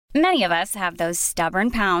Many of us have those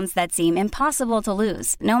stubborn pounds that seem impossible to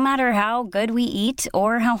lose, no matter how good we eat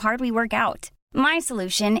or how hard we work out. My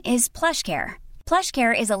solution is PlushCare.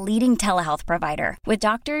 PlushCare is a leading telehealth provider with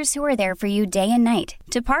doctors who are there for you day and night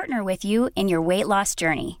to partner with you in your weight loss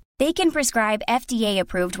journey. They can prescribe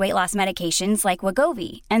FDA-approved weight loss medications like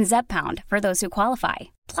Wegovy and Zepbound for those who qualify.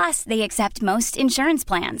 Plus, they accept most insurance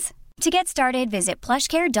plans. To get started, visit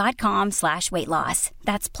plushcare.com/weightloss.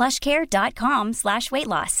 That's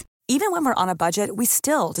plushcare.com/weightloss. Even when we're on a budget, we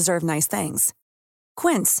still deserve nice things.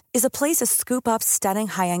 Quince is a place to scoop up stunning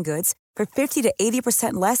high-end goods for 50 to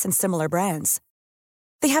 80% less than similar brands.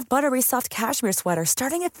 They have buttery soft cashmere sweaters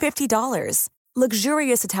starting at $50,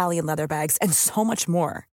 luxurious Italian leather bags, and so much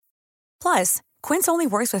more. Plus, Quince only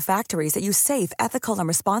works with factories that use safe, ethical, and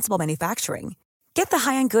responsible manufacturing. Get the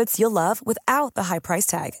high-end goods you'll love without the high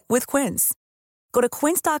price tag with Quince. Go to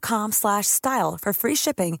quince.com/style for free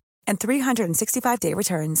shipping and 365-day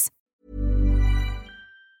returns.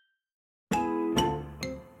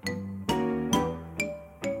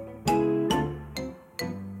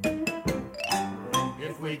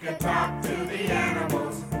 If we could talk to the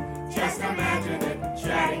animals, just imagine it,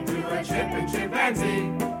 chatting to a chimp and chimpanzee.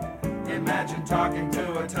 Imagine talking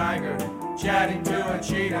to a tiger, chatting to a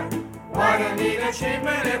cheetah. What a neat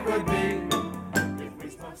achievement it would be.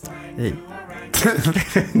 Hej.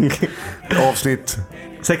 Avsnitt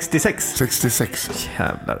 66.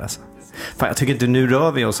 Jävlar alltså. Fan, jag tycker inte, nu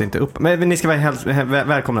rör vi oss inte upp. Men ni ska vara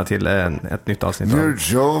välkomna till ett nytt avsnitt. Nu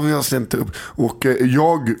rör vi oss inte upp. Och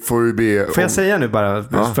jag får ju be... Får jag säga nu bara,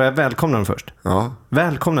 får jag välkomna dem först? Ja.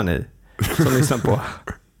 Välkomna ni som lyssnar på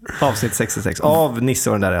avsnitt 66 av Nisse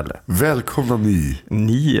och den där äldre. Välkomna ni.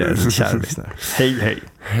 Ni är kära lyssnare. Hej, hej.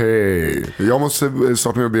 Hej. Jag måste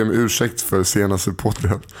starta med att be om ursäkt för senaste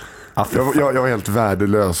podden. Jag var helt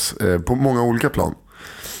värdelös på många olika plan.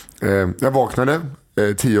 Jag vaknade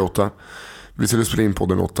 10:08. Vi skulle spela in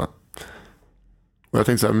podden 8. Och jag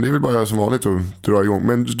tänkte så här, men det är väl bara jag som vanligt att dra igång.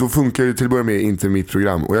 Men då funkar ju till att börja med inte mitt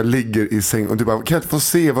program. Och jag ligger i säng och du bara, kan jag inte få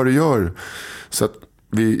se vad du gör? Så att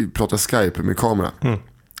vi pratar Skype med kamera.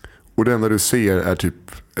 Och det enda du ser är typ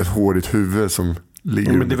ett hårigt huvud som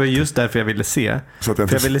ligger... Ja, men det var just därför jag ville se. För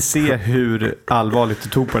jag ville se hur allvarligt du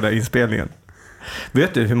tog på den där inspelningen.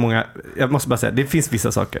 Vet du hur många... Jag måste bara säga, det finns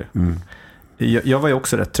vissa saker. Jag var ju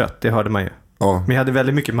också rätt trött, det hörde man ju. Ja. Men jag hade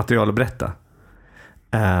väldigt mycket material att berätta.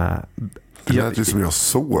 Det lät ju som jag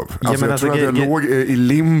sov. Alltså, jag tror att jag låg i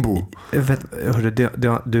limbo.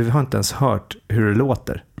 Du har inte ens hört hur det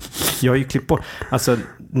låter. Jag har ju klippt bort... Alltså,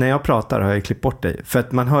 när jag pratar har jag klippt bort dig. För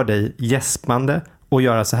att man hör dig gäspande och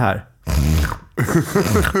göra så här.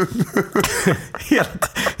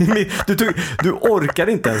 Du orkar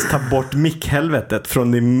inte ens ta bort mickhelvetet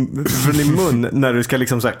från din mun när du ska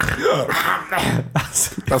liksom så här.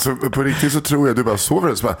 Alltså på riktigt så tror jag du bara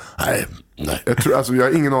sover så bara, nej. Jag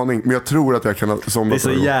har ingen aning, men jag tror att jag kan somna. Det är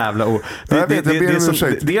så jävla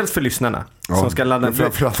dels för lyssnarna som ska ladda.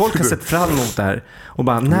 Folk har sett fram emot det här och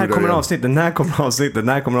bara, när kommer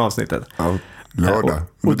avsnittet? Ja. Lördag.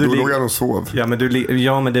 Och då låg jag och sov. Ja, men det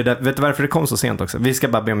där, vet du varför det kom så sent också? Vi ska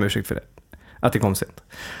bara be om ursäkt för det. Att det kom sent.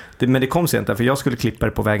 Men det kom sent därför jag skulle klippa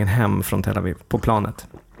det på vägen hem från Tel Aviv på planet.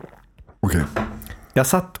 Okej. Jag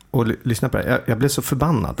satt och lyssnade på det. Jag blev så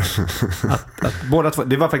förbannad att båda två,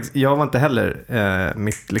 det var faktiskt, jag var inte heller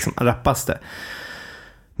mitt liksom rappaste.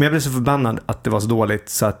 Men jag blev så förbannad att det var så dåligt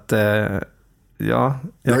så att jag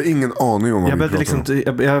har ingen aning om vad jag behövde liksom,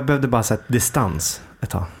 jag behövde bara sätta distans ett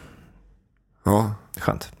tag. Ja.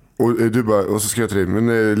 Skönt. Och du bara, och så skrev jag till dig,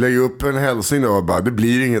 men lägg upp en hälsning då och bara, det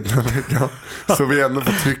blir inget så vi ändå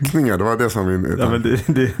får tryckningar, det var det som vi... Ja, men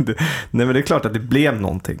nej, men det är klart att det blev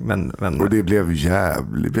någonting, men och det blev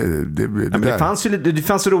jävligt det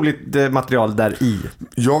fanns så roligt material där i.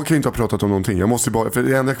 Jag kan ju inte ha pratat om någonting, jag måste bara, för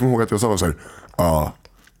det enda jag kommer ihåg att jag sa var så här, ja,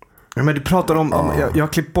 men du pratar om jag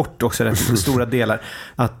har klippt bort också rätt stora delar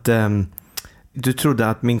att du trodde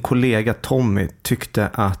att min kollega Tommy tyckte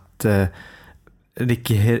att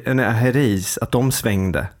Ricky Herreys att de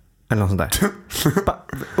svängde eller något sånt där.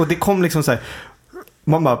 Och det kom liksom så här,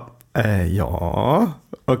 man bara ja,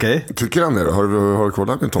 okej. Tycker han det? Har du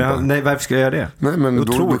kollat med Tompa? Ja, nej, varför ska jag göra det? Nej, men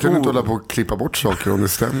då kan du inte hålla på och klippa bort saker om det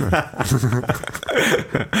stämmer.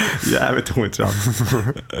 Jävligt ointressant.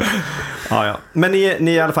 Ja. Men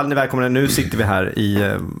ni i alla fall, ni är välkomna. Nu sitter vi här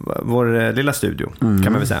i vår lilla studio, kan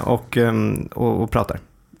man väl säga, och pratar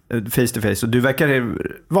face to face. Och du verkar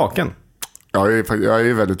vaken. Ja, jag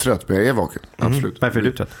är väldigt trött, men jag är vaken. Absolut. Varför är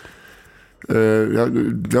du trött?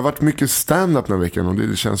 Det har varit mycket stand-up den här veckan, och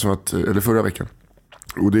det känns som att, eller förra veckan,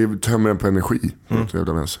 och det tömmer en på energi.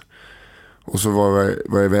 Och så var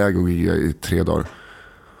jag iväg och gick i 3 dagar.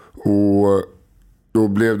 Och Då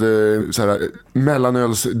blev det så här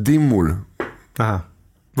mellanölsdimmor. Aha.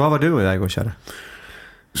 Vad var du och jag igår körde?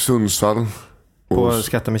 Sundsvall. På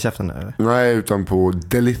Skatta med käften eller? Nej, utan på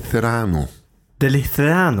Delitherano.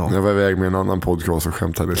 Delitherano? Jag var iväg med en annan podcast och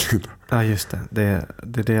skämtade lite. Ja, just det. Det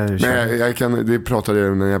är det jag kör. Nej, det pratade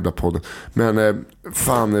jag om den jävla podden. Men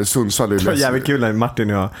fan, Sundsvall är det var jävligt kul när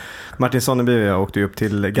Martin Sonneby och jag åkte upp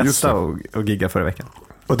till Gasta och gigga förra veckan.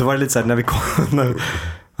 Och då var det lite så här när vi kom...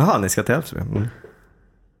 Jaha, ni ska till Älvsbyn.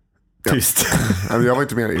 Tyst. Ja. Jag var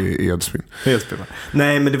inte med i Edsbyn.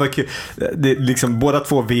 Nej, men det var kul. Det, liksom, båda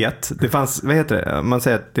två vet. Det fanns, vad heter det? Man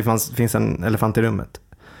säger att det finns en elefant i rummet.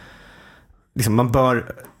 Liksom, man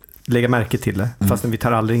bör lägga märke till det, fast vi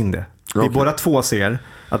tar aldrig in det. Vi båda två ser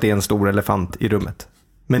att det är en stor elefant i rummet.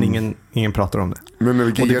 Men ingen pratar om det. Men när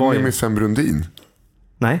vi giggade med Sven Brundin?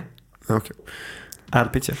 Nej. Okej.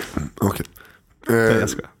 Alpitcher. Okej. Jag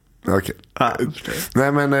ska. Okej.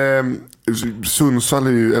 Nej, men Sundsvall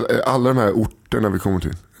är ju, alla de här orterna vi kommer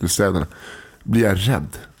till, eller städerna, blir jag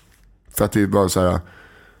rädd. För att det är bara så här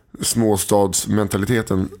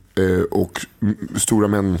småstadsmentaliteten och stora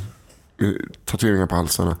män, tatueringar på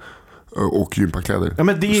halsarna och gympakläder. Ja,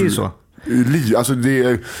 men det är ju så. Alltså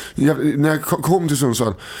när jag kom till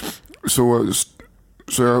Sundsvall så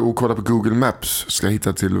jag och kollade på Google Maps, ska jag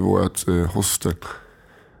hitta till vårt hostel.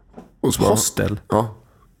 Och så hostel? Ja.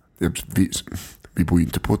 Vi bor ju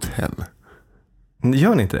inte på hotell.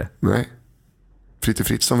 Gör ni inte det? Nej.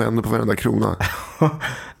 Fritt som vänder på varenda krona.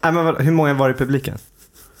 Nej, men hur många var i publiken?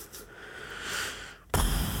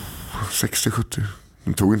 60-70.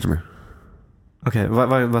 De tog inte mer. Okej,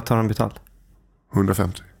 vad tar de betalt?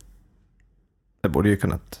 150. Det borde ju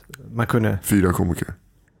kunnat. Man kunde... 4 komiker.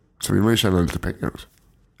 Så vill man ju tjäna lite pengar också.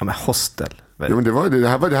 Ja, men hostel. Ja, men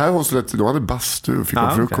det här hostelet, de hade bastu och fick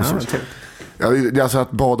frukost. Okay. Ja, det är alltså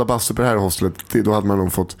att bada bastu på det här hostelet, då hade man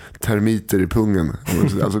nog fått termiter i pungen.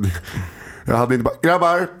 Alltså jag hade inte bara,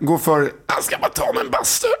 grabbar, gå för, jag ska bara ta mig en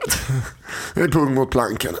bastu. Jag är pung mot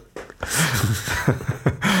planken.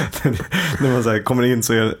 När man så här kommer in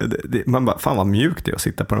så är det, man bara, fan vad mjukt det är att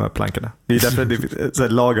sitta på de här plankorna. Det är därför det är så här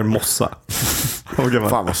lager mossa.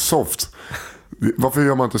 Fan vad soft. Varför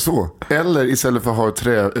gör man inte så? Eller istället för att ha ett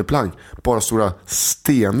träplank, bara stora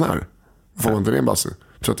stenar. Får man inte det en bastu?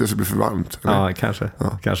 Så att det ska bli för varmt. Eller? Ja,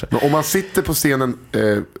 kanske. Men om man sitter på stenen,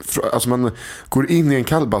 alltså man går in i en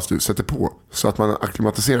kall bastu, sätter på, så att man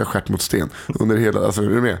akklimatiserar stjärt mot sten under hela, alltså är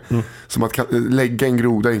du med? Som att lägga en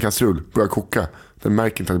groda i en kastrull, börja koka, den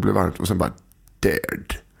märker inte att det blir varmt och sen bara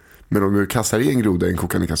dead. Men om du kastar i en groda i en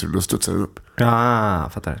kokande kastrull, då studsar den upp. Ja,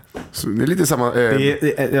 fattar. Så det är lite samma...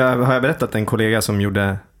 har jag berättat en kollega som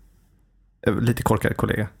gjorde, lite korkad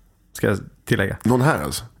kollega, ska jag tillägga. Någon här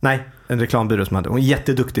alltså? Nej, en reklambyrå som hade. Hon är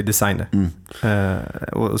jätteduktig designer.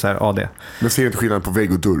 Och så här AD. Men ser inte skillnad på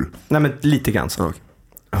vägg och dörr? Nej, men lite grann så. Okay.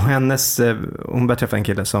 Hon började träffa en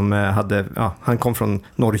kille som hade, han kom från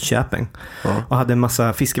Norrköping och hade en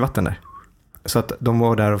massa fiskevatten där. Så att de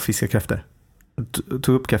var där och fiskade kräftor.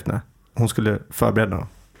 Tog upp kräftorna. Hon skulle förbereda dem.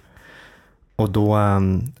 Och då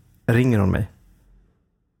ringer hon mig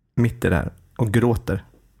mitt i det här och gråter.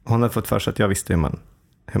 Hon hade fått för sig att jag visste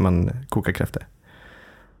hur man kokar kräftor.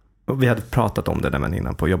 Och vi hade pratat om det där med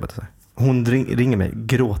innan på jobbet. Hon ringer mig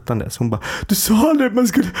gråtande. Så hon bara, du sa aldrig att man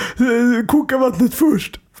skulle koka vattnet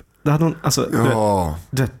först. Då hade hon, alltså,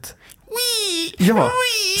 dött. Ja,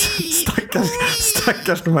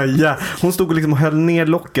 stackars de här. Hon stod och liksom höll ner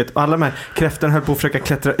locket och alla de här kräftorna höll på att försöka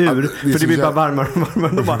klättra ur, för det blir bara varmare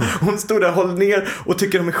och varmare. Hon stod där och höll ner och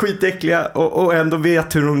tycker de är skitäckliga och ändå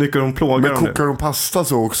vet hur mycket de plågar. Men kokar de pasta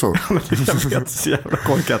så också? Ja, men jag vet, så jävla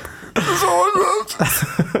korkat.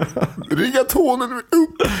 Rigatonen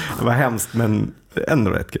upp. Det var hemskt, men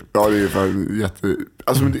ändå rätt kul. Ja, det är fan jätte...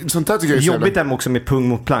 Alltså, sånt där tycker jag är jobbigt är också med pung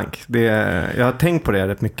mot plank. Jag har tänkt på det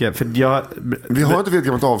rätt mycket. För vi har inte ett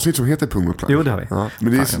gammalt avsnitt som heter pung mot plank. Jo, det har vi. Ja,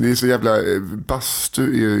 men det är så jävla... Bastu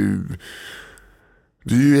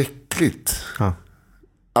det är ju äckligt. Ja.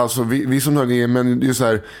 Alltså, vi som hör det, men det är så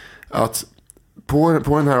här att på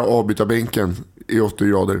den här avbytarbänken i 80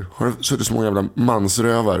 grader har det suttit så många jävla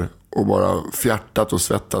mansrövar och bara fjärtat och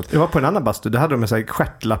svettat. Jag var på en annan bastu, det hade de ett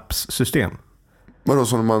stjärtlappssystem. Vadå,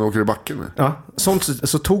 som man åker i backen med? Ja,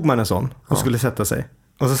 så tog man en sån och skulle sätta sig.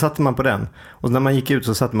 Och så satte man på den. Och när man gick ut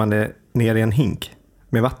så satte man det ner i en hink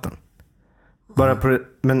med vatten.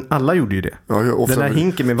 Men alla gjorde ju det. Ja, den där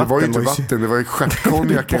hinken med vatten. Det var ju inte vatten, det var ju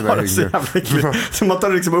stjärtkonjak i den där hinken. Så man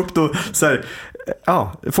tar liksom upp då så här,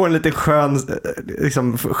 får en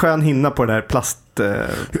liten skön hinna på den där plast.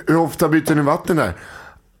 Hur ofta byter ni vatten där?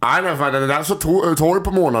 Nej, fan, det där är så torr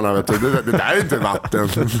på morgnarna, vet du. Det där är inte vatten.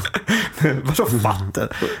 Vadå vatten?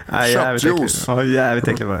 Nej, köttjuice. Jävligt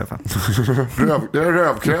äckligt var det fan. Det är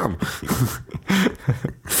rövkräm.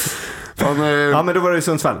 Fan, ja, men då var det i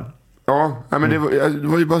Sundsvall. Ja, men det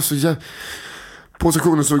var ju bara så på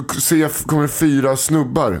sektionen så kommer 4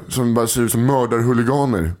 snubbar som bara ser ut som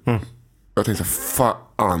mördarhuliganer. Jag tänkte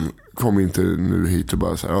fan, kom inte nu hit och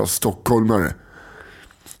bara så här, stockholmare.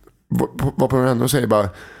 Vad på den och säger bara,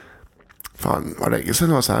 fan, vad länge sedan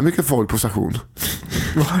det var så här mycket folk på station.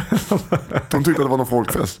 De tyckte att det var någon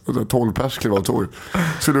folkfest. 12 pers klev av tåg.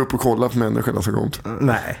 Skulle upp och kolla på människorna som kom.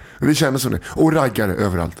 Nej. Det kändes som det. Och raggare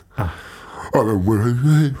överallt. Det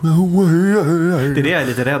är det jag är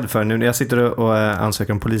lite rädd för nu när jag sitter och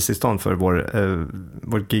ansöker om polistillstånd för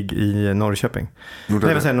vår gig i Norrköping.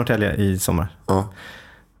 Norrtälje i sommar. Ja.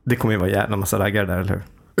 Det kommer ju vara jävla massa raggare där, eller hur?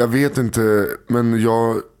 Jag vet inte, men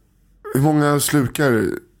hur många slukar?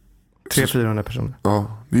 300-400 personer.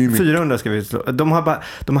 Ja, det är 400 ska vi slå. De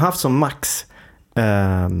har haft som max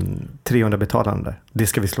 300 betalande där. Det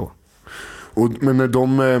ska vi slå. Men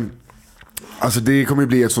när alltså det kommer ju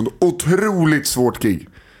bli ett sånt otroligt svårt gig.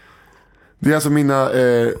 Det är alltså mina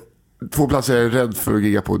 2 platser jag är rädd för att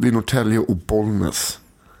gigga på. Det är Norrtälje och Bollnäs.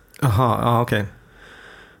 Jaha, ja okej.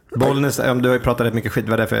 Bollnäs, du har ju pratat rätt mycket skit.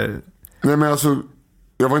 Vad är det för? Nej, men alltså,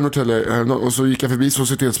 jag var i Norrtälje och så gick jag förbi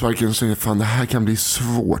Societetsparken och sa, fan, det här kan bli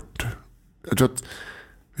svårt. Jag tror att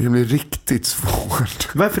det kan bli riktigt svårt.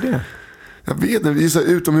 Varför det? Jag vet inte, det är så här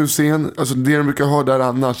utomhusscen. Alltså det de brukar ha där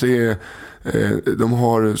annars är de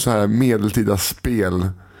har så här medeltida spel.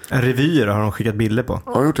 Revyer har de skickat bilder på.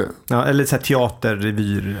 Har de gjort det? Ja, eller så här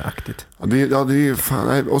teaterrevyraktigt. Ja, det är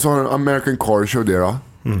fan. Och så har de American Car Show det då.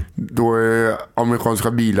 Då är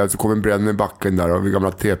amerikanska bilar så kommer bränner backen där och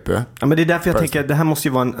gamla TP. Ja, men det är därför jag tänker att det här måste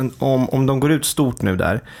ju vara om de går ut stort nu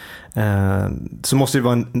där så måste det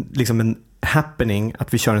vara en happening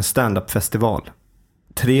att vi kör en stand-up-festival.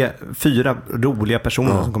 3-4 roliga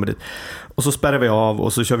personer som kommer dit. Och så spärrar vi av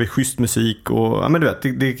och så kör vi schysst musik och ja, men du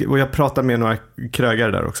vet, och jag pratar med några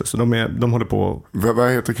krögare där också så de håller på.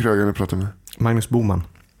 Vad heter krögaren du pratar med? Magnus Boman.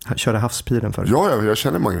 Han körde Havspiren förr. Ja, jag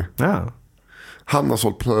känner Magnus. Ja. Han har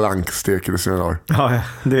sålt planksteker i sina dagar. Ja,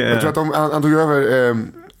 det är... Jag tror att han tog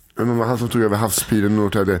över han som tog över Havspiren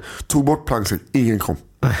och tog bort plankstek. Ingen kom.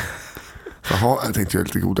 Jaha, jag tänkte göra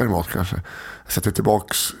lite godare mat kanske. Jag sätter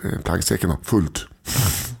tillbaks planksteken fullt.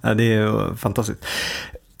 Ja, det är ju fantastiskt.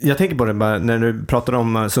 Jag tänker på det bara när du pratar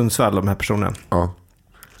om Sundsvall, de här personerna. Ja.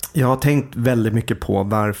 Jag har tänkt väldigt mycket på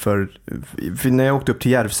varför, för när jag åkte upp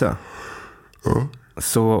till Järvsö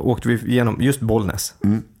så åkte vi igenom just Bollnäs.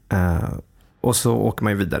 Och så åker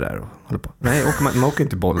man ju vidare där och håller på. Nej, man åker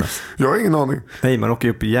inte Bollnäs. Jag har ingen aning. Nej, man åker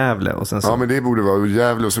upp i Gävle och sen så... Ja, men det borde vara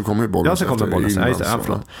Gävle och så kommer ju Bollnäs. Ja, så kommer Bollnäs. Ja, just det.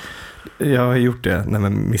 Förlåt. Jag har gjort det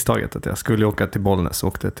med misstaget att jag skulle åka till Bollnäs och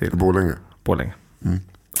åkte till Borlänge.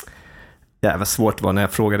 Jävla svårt var när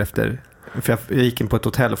jag frågade efter, för jag gick in på ett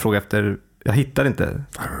hotell och frågade efter, jag hittade inte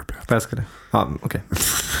vad jag skulle. Ja, okej.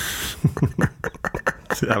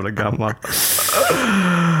 Så jävla gammal.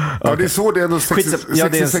 Ja, det är så det är ändå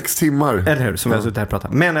 66 timmar. Eller hur, som jag suttit här och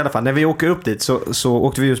pratat. Men i alla fall, när vi åker upp dit så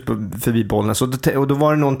åkte vi just förbi Bollnäs och då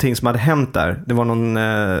var det någonting som hade hänt där. Det var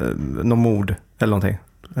någon mord eller någonting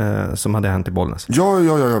som hade hänt i Bollnäs. Ja,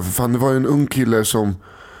 för fan, det var en ung kille som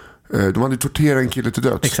de hade torterat en kille till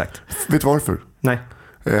döds. Exakt. Vet du varför? Nej.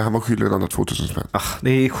 Han var skyldig en annan 2000 spänn. Det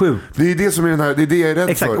är sjukt. Det är det som är den här, det är det jag är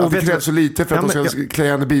rädd för. Att det krävs så lite för att de ska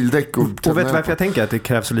klä henne bildäck. Och vet du varför jag tänker att det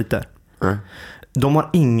krävs så lite? Nej. De har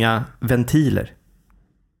inga ventiler.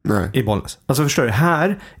 Nej. I Bollnäs. Alltså förstår du,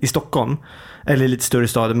 här i Stockholm eller i lite större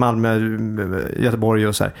stad, Malmö, Göteborg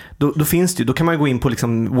och så här, då finns det ju, då kan man gå in på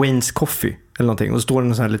liksom Wayne's Coffee eller någonting och så står det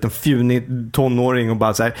en sån här liten fjunig tonåring och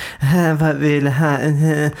bara så här, vad vill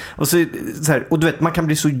här? Och så här, och du vet, man kan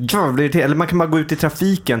bli så jävla irriterad, eller man kan bara gå ut i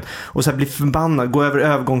trafiken och så här bli förbannad, gå över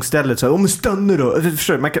övergångsstället så här, men stanna då.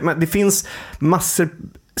 Förstår du, det finns massor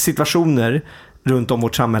situationer runt om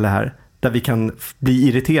vårt samhälle här där vi kan bli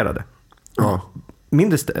irriterade. Ja.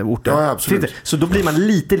 Mindre orter. Ja, absolut. Så då blir man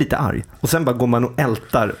lite arg. Och sen bara går man och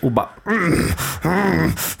ältar och bara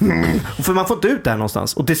och för man får inte ut det här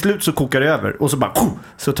någonstans. Och till slut så kokar det över. Och så bara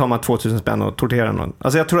så tar man 2000 spänn och torterar någon.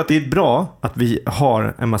 Alltså jag tror att det är bra att vi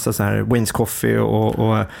har en massa så här Wayne's Coffee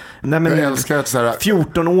och nej, men jag älskar att så här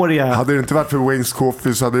 14-åriga. Hade det inte varit för Wayne's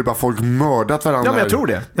Coffee så hade det bara folk mördat varandra. Ja, men jag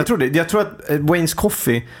tror det. Jag tror att Wayne's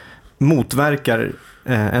Coffee motverkar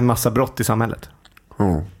en massa brott i samhället.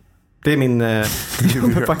 Det är min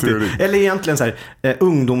faktiskt. Eller egentligen så här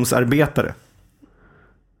ungdomsarbetare.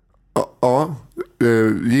 Ja,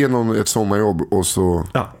 ge någon ett sommarjobb och så.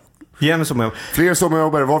 Ja. Ge mig sommarjobb. Fler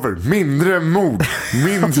sommarjobbare, varför? Mindre mord.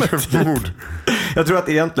 Mindre mord. Jag tror att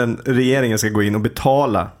egentligen regeringen ska gå in och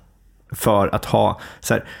betala för att ha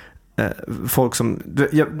så här, folk som...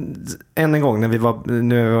 en gång när vi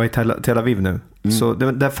var i Tel Aviv nu, så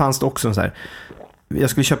där fanns det också en så här... Jag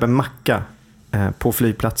skulle köpa en macka på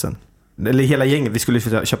flygplatsen. Eller hela gänget, vi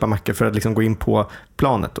skulle köpa mackor för att liksom gå in på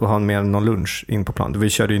planet och ha med någon lunch in på planet. Vi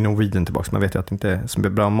körde ju Norwegian tillbaka, man vet ju att det inte är så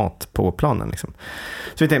bra mat på planen liksom.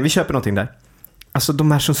 Så vi tänkte, vi köper någonting där. Alltså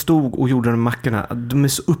de här som stod och gjorde de mackorna, de är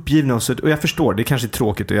så uppgivna och jag förstår, det är kanske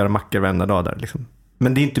tråkigt att göra mackor varenda dag där liksom.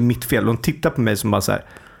 Men det är inte mitt fel. De tittar på mig som bara så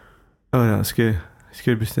här: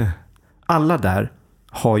 ska du beställa? Alla där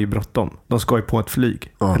har ju bråttom. De ska ju på ett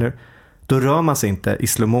flyg, eller? Då rör man sig inte i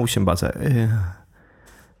slow motion bara så här.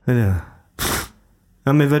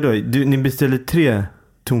 Ja, men vadå? Ni beställde 3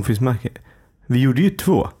 tonfiskmackor. Vi gjorde ju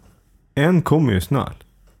 2. En kommer ju snart.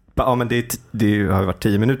 Ja, men det har varit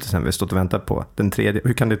 10 minuter sedan vi stått och väntat på den 3:e.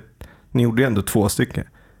 Hur kan det... Ni gjorde ju ändå 2 stycken.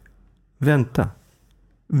 Vänta.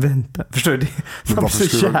 Förstår du? Man blir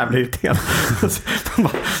så jävla irriterad.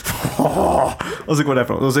 Och så går det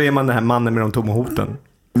därifrån. Och så är man den här mannen med de tomma hoten.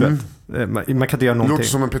 Man kan inte göra någonting. Låter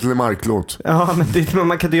som en Peter Lemark-låt. Ja, men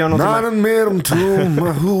man kan inte göra någonting. Mannen med de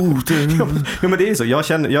tomma hoten. Ja, men det är så.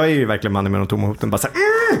 Jag är ju verkligen mannen med de tomma hoten. Bara så här,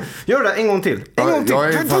 gör det en gång till. En gång till.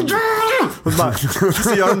 Och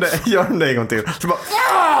så gör de det en gång till. Så bara...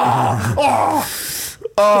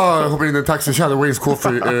 Jag hoppar in i en taxi, känner Wayne's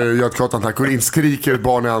Coffee, Götgatan, tack. Går in, skriker ett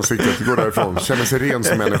barn i ansiktet, går därifrån, känner sig ren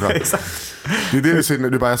som människa. Det är det du säger när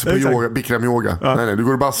du bara, jag ser på yoga, Bikram yoga. Nej, du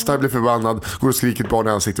går och bastar, blir förbannad, går och skriker ett barn i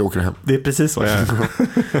ansiktet och åker hem. Det är precis så jag är.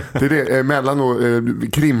 Det är det, mellan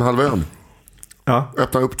Krimhalvön. Ja.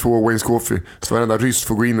 Öppna upp 2 Wayne's Coffee, så varenda ryss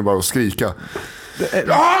får gå in och bara och skrika.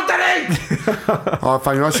 Jag hatar dig! Ja,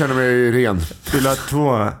 fan, jag känner mig ren. Vill ha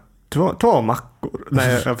 2 mackor.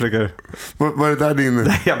 Nej, jag försöker... Var det där din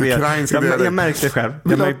ukrainska dialekt? Jag märkte det själv.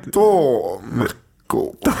 Jag märkte... 2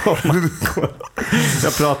 mackor.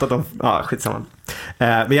 Jag har pratat om... Ja, skitsamma.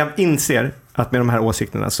 Men jag inser att med de här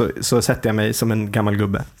åsikterna så sätter jag mig som en gammal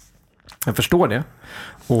gubbe. Jag förstår det.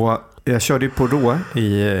 Och jag körde ju på Rå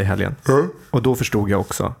i helgen. Och då förstod jag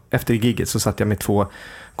också. Efter gigget så satt jag med 2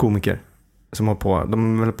 komiker som höll på...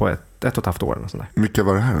 De höll på ett och ett halvt år. Och sånt där. Vilka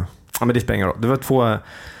var det här? Ja, men det spelar ingen roll. Det var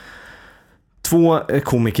 2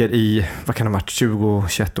 komiker i, vad kan det ha varit,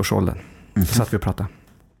 20-21 års åldern. Så satt vi och pratade.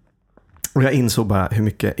 Och jag insåg bara hur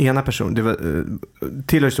mycket ena person, det var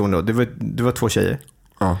till historien då, det var 2 tjejer.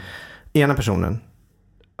 Ja. Ena personen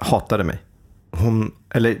hatade mig.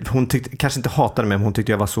 Hon tyckte, kanske inte hatade mig, men hon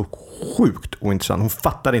tyckte jag var så sjukt ointressant. Hon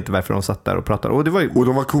fattade inte varför de satt där och pratade. Och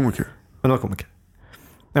de var komiker? De var komiker.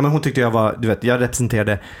 Ja, men hon tyckte jag var, jag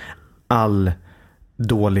representerade all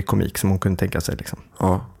dålig komik som hon kunde tänka sig liksom.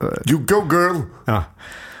 Ja. You go girl. Ja.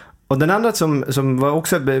 Och den andra som var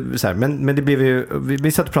också så här, men det blev ju,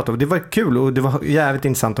 vi satt och pratade och det var kul och det var jävligt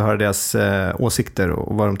intressant att höra deras åsikter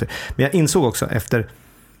och vad de tyckte. Men jag insåg också efter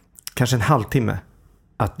kanske en halvtimme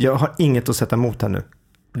att jag har inget att sätta emot här nu.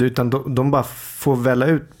 Utan de bara får välla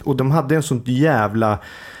ut, och de hade en sån jävla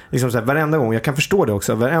liksom så här, varenda gång, jag kan förstå det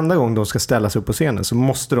också, varenda gång de ska ställa sig upp på scenen så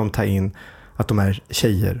måste de ta in att de är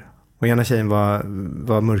tjejer. Och ena tjejen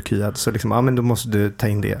var mörkhyad, så liksom, ja men då måste du ta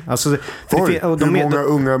in det. Alltså, hur många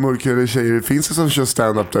unga mörkhyade tjejer finns det som kör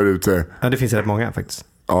stand-up där ute? Ja, det finns rätt många faktiskt.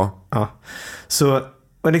 Ja. Så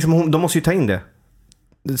liksom, de måste ju ta in det.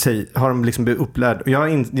 Har de liksom blivit upplärd.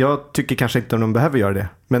 Jag tycker kanske inte att de behöver göra det.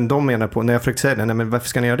 Men de menar på, när jag försöker säga det, nej men varför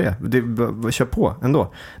ska ni göra det? Kör på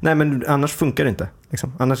ändå. Nej men annars funkar det inte.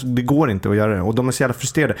 Liksom. Annars, det går inte att göra det. Och de är så jävla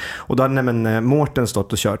frustrerade. Och då hade Mårten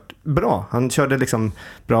stått och kört bra. Han körde liksom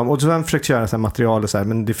bra. Och så har han försökt köra så här material och så här,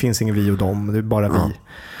 men det finns ingen vi och dem. Det är bara vi.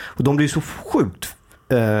 Och de blir ju så sjukt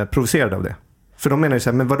provocerade av det. För de menar ju så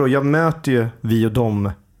här, men vadå, jag möter ju vi och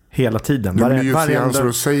dem hela tiden.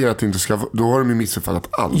 Du säger att det inte ska, då har de ju missuppfattat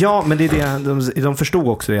allt. Ja, men det är det de förstod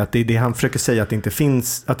också det, att det är det han försöker säga, att det inte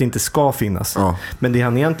finns, att det inte ska finnas. Ja. Men det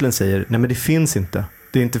han egentligen säger, nej men det finns inte.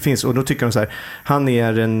 Det inte finns. Och då tycker de så här, han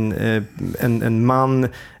är en man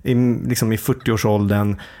liksom i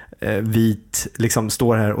 40-årsåldern, vit, liksom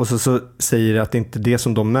står här och så säger att det inte är det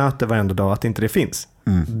som de möter varenda dag, att inte det finns.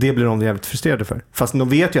 Det blir de jävligt frustrerade för. Fast de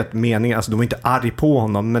vet ju att meningen, alltså de är inte arg på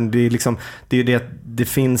honom, men det är liksom, det är det att det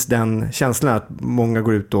finns den känslan att många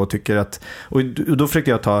går ut och tycker att, och då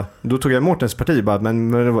försökte då tog jag Mårtens parti bara,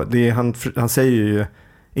 men han säger ju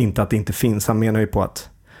inte att det inte finns, han menar ju på att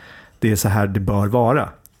det är så här det bör vara.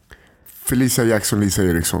 Felicia Jackson, Lisa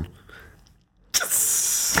Eriksson.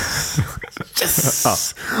 Yes!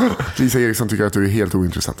 Ja. Lisa Eriksson tycker att du är helt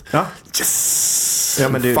ointressant. Ja. Yes! Ja,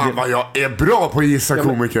 men fan vad jag är bra på att gissa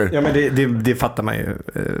komiker. Ja, men det fattar man ju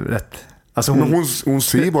rätt. Alltså hon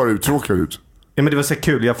ser bara uttråkad ut. Ja, men det var så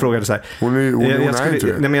kul. Jag frågade så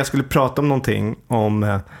här. Jag skulle prata om någonting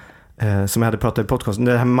om som jag hade pratat i podcasten,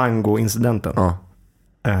 det här mango-incidenten. Ja.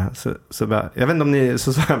 Så bara, jag vet inte om ni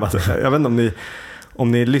jag vet inte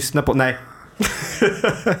om ni lyssnar på. Nej.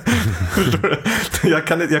 jag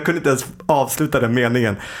kunde inte ens avsluta den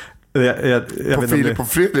meningen. På Filip och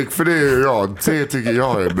Fredrik, för det är jag. Det tycker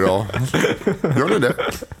jag är bra. Gör ni det?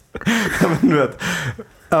 Ja, men du vet,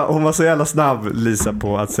 hon var så jävla snabb, Lisa,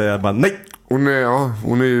 på att säga bara nej. Hon är jag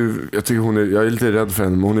är lite rädd för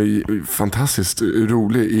henne, men hon är fantastiskt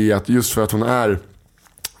rolig i att just för att hon är.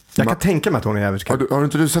 Jag kan tänka mig att hon är jävligt kul. Har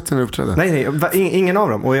inte du sett henne uppträda? Nej, ingen av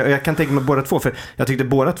dem. Och jag kan tänka mig båda två, för jag tyckte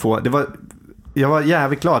båda två, jag var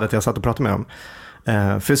jävligt glad att jag satt och pratade med dem.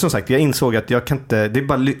 För som sagt, jag insåg att jag kan inte, det är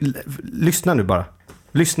bara lyssna nu bara.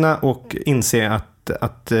 Lyssna och inse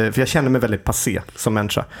att för jag känner mig väldigt passé som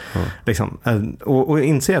människa. Liksom. Och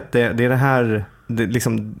inse att det är det här,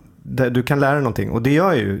 liksom, du kan lära någonting. Och det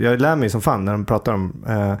gör jag lär mig som fan när de pratar om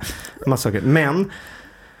massa saker. Men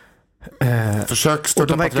försök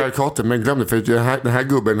störta patriarkatet, men glöm det, för den här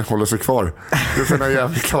gubben håller sig kvar. Det är så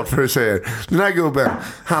jävligt klart för du säger. Den här gubben,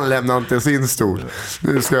 han lämnar inte sin stol.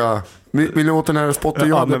 Nu ska jag. Vill du åt den här spotten?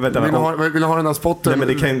 Ja, vill du ha den här spotten?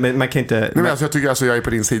 Nej, men man kan inte. Nej, men alltså, jag tycker jag är på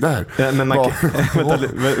din sida här. Ja, men man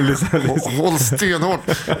håll stenhårt.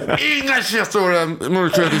 Inga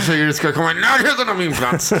tjejer ska komma i närheten av min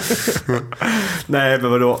plats. Nej,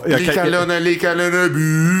 men vadå? Lika löner.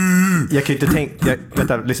 Jag kan inte tänka.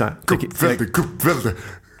 Vänta, lyssna. Kuppvälde.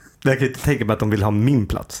 Jag kan inte tänka mig att de vill ha min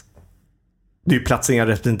plats. Det är ju platsen jag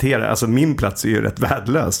representerar. Alltså min plats är ju rätt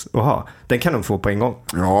värdelös att ha. Den kan de få på en gång.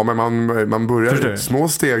 Ja, men man börjar små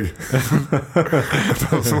steg.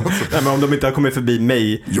 Nej, men om de inte har kommit förbi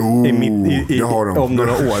mig om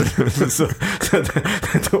några år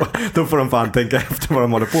då får de fan tänka efter vad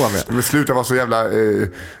de håller på med. Men sluta vara så jävla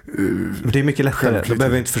det är mycket lättare. Då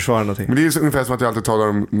behöver jag inte försvara någonting. Men det är ungefär som att jag alltid talar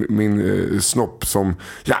om min snopp som,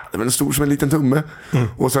 det är en stor som en liten tumme.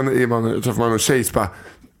 Och sen träffar man en tjej som bara,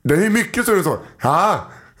 det är mycket större så. Ja,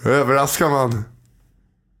 överraskar man.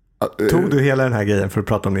 Tog du hela den här grejen för att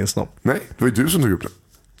prata om din snopp? Nej, det var ju du som tog upp den.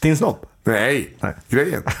 Din snopp? Nej.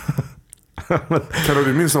 Grejen. Kallar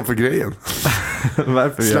du min snopp för grejen?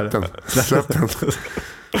 Varför Släpp den.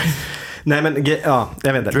 Nej, men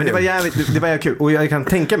jag vet inte. Men det var jävligt kul. Och jag kan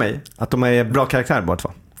tänka mig att de är bra karaktär båda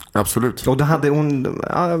två. Absolut. Och då hade hon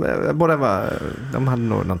de hade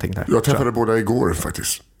nog någonting där. Jag träffade båda igår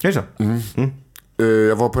faktiskt. Är det så?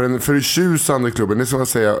 Jag var på den förtjusande klubben. Det är så att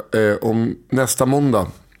säga, om nästa måndag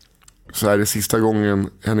så är det sista gången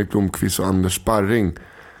Henrik Blomqvist och Anders Sparring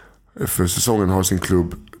för säsongen har sin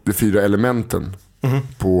klubb De 4 elementen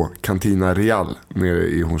på Cantina Real nere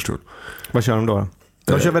i Hornstull. Vad kör de då?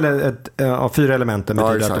 De kör väl 4 elementen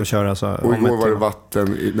betyder att de kör alltså. Och igår var det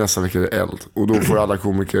vatten, nästa vecka är det eld. Och då får alla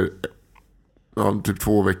komiker typ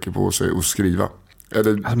 2 veckor på sig att skriva.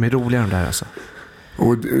 De är roliga de där alltså.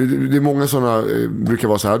 Och det är många sådana, brukar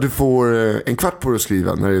vara så här, du får en kvart på dig att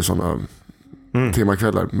skriva när det är sådana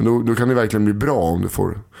temakvällar. Men då kan det verkligen bli bra om du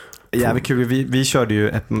får. Jävligt kul, vi körde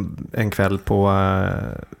ju en kväll på,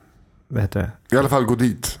 vad heter det? I alla fall gå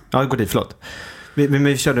dit. Ja, gå dit, förlåt.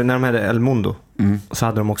 Vi körde när de hade El Mundo. Så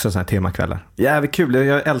hade de också sådana här temakvällar. Jävligt kul,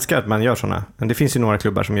 jag älskar att man gör sådana. Men det finns ju några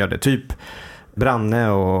klubbar som gör det, typ Branne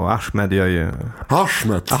och Ahmed gör ju...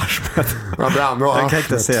 Ahmed. Ja, Branne och Ahmed. Jag kan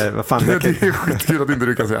inte säga, vad fan... Det är skitkul att inte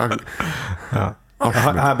du kan säga Ahmed. Ja. Jag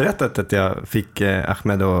har berättat att jag fick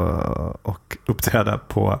Ahmed och uppträda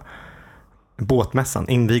på båtmässan,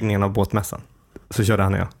 invigningen av båtmässan. Så körde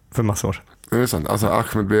han och jag för massa år sedan. Det är sant, alltså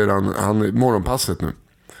Ahmed blir han morgonpasset nu.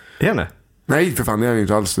 Är han det? Nej, för fan, det är han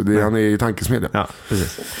inte alls. Han är i tankesmedja. Ja,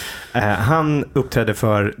 precis. Han uppträdde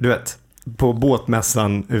för, du vet, på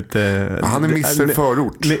båtmässan ute. Han är Mr.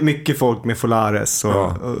 Förort. Mycket folk med folares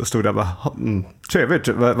och stod där bara, trevligt,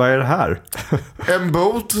 vad är det här? En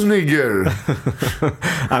båt, nigger.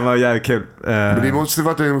 Han var jävligt kul. Men det måste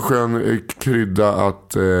varit en skön krydda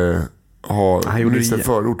att ha Mr.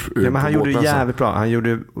 Förort. Ja, men han gjorde det jävligt bra. Han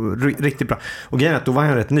gjorde det riktigt bra. Och grejen är att då var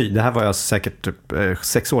han rätt ny. Det här var jag säkert typ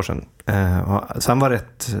 6 år sedan. Så han var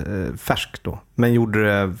rätt färsk då. Men gjorde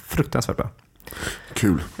det fruktansvärt bra.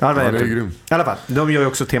 Kul. Ja, det är grym. I alla fall, de gör ju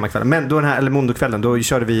också temakvällen. Men då den här El Mundo-kvällen, då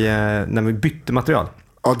körde vi när vi bytte material.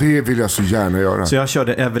 Ja, det vill jag så gärna göra. Så jag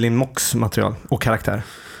körde Evelyn Mocks material och karaktär.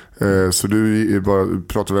 Så du bara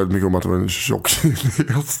pratar väldigt mycket om att det var en tjock.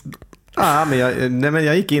 Ja, men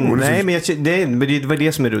jag gick in. Nej, men det var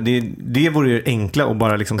det som är det vore ju enkla att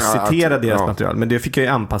bara liksom citera deras material. Men det fick jag ju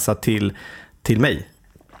anpassa till mig.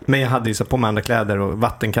 Men jag hade ju så på mig andra kläder och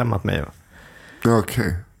vattenkammat mig.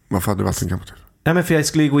 Okej. Varför hade du vattenkammat? Nej, men för jag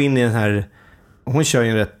skulle gå in i den här... Hon kör ju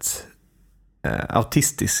en rätt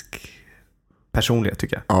autistisk personlighet,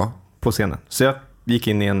 tycker jag. Ja. På scenen. Så jag gick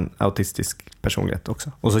in i en autistisk personlighet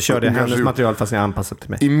också. Och så körde jag hennes material fast jag anpassat till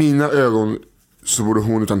mig. I mina ögon så borde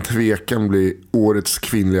hon utan tvekan bli årets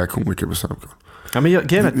kvinnliga komiker på Stand-up. Ja, men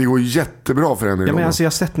det går jättebra för henne. Ja, men alltså, jag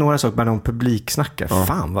har sett några saker bara när hon publiksnackar. Ja.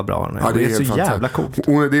 Fan vad bra hon är. Ja, det är så jävla coolt.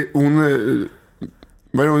 Hon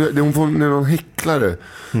får någon häcklare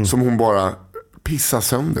som hon bara pissar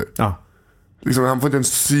sönder. Ja. Liksom, han får inte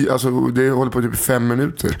ens alltså, det håller på typ 5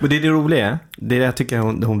 minuter. Och det är det roliga. Det är det jag tycker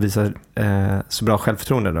hon visar så bra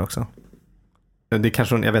självförtroende där också. Det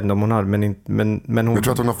kanske hon, jag vet inte om hon har, men hon... Jag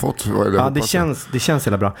tror att hon har fått. Ja, det känns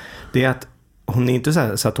hela bra. Det är att hon är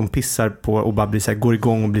inte så att hon pissar på och bara blir så här, går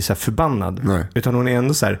igång och blir så här förbannad. Nej. Utan hon är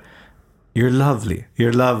ändå så här: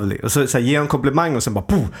 you're lovely. Och så här, ge en komplimang och sen bara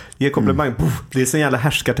poof, ge en komplimang, poof. Det är så en jävla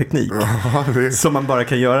härskarteknik. Ja, som man bara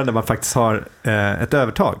kan göra när man faktiskt har ett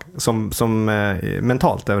övertag. Som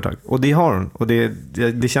mentalt övertag. Och det har hon. Och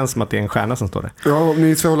det känns som att det är en stjärna som står där. Ja,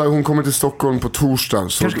 ni ska hålla, hon kommer till Stockholm på torsdag.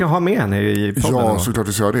 Så kanske kan ha med henne i podden. Ja, såklart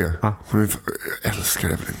vi ska ha det. Ja. Hon älskar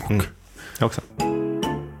Evelyn Mok. Jag också.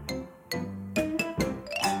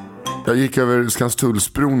 Jag gick över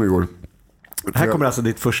Skanstullsbron igår. Här kommer alltså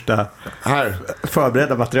ditt första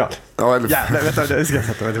förberedda material. Ja, eller... Jävlar, vet du, jag ska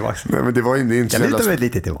sätta mig tillbaka. Nej, men det var inte jag lutar mig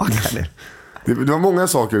lite tillbaka här nu. Det var många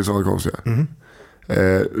saker som var konstiga.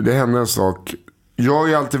 Det hände en sak.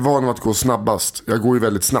 Jag är alltid van att gå snabbast. Jag går ju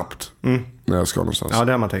väldigt snabbt när jag ska någonstans. Ja,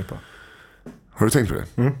 det har man tänkt på. Har du tänkt på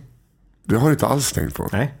det? Det har du inte alls tänkt på.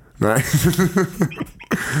 Nej.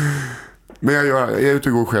 Men jag är ute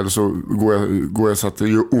och går själv, så går jag så att det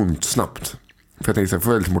gör ont snabbt. För jag tänkte att jag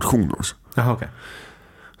får lite motion också. Jaha, okej.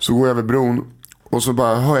 Så går jag över bron och så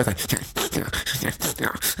bara hör jag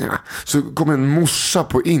så kommer en morsa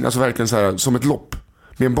på in, alltså verkligen så här som ett lopp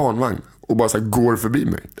med en barnvagn och bara så här går förbi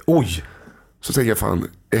mig. Oj. Så tänker jag, fan,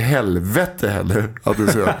 i helvete heller att du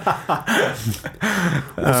ser.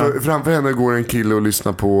 Och så framför henne går en kille och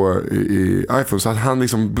lyssnar på i iPhone, så att han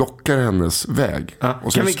liksom blockar hennes väg. Ja.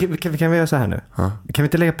 Och så kan vi göra så här nu? Ja. Kan vi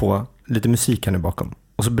inte lägga på lite musik här nu bakom?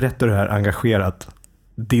 Och så berättar du här engagerat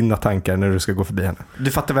dina tankar när du ska gå förbi henne.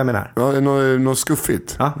 Du fattar vem jag menar? Ja, något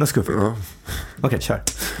skuffigt. Ja, något skuffigt. Ja. Okej, kör.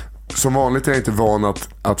 Som vanligt är jag inte van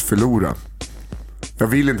att förlora. Jag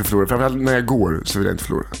vill inte förlora. Framförallt när jag går så vill jag inte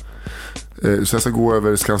förlora. Så jag ska gå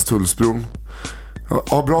över Skanstullsbron.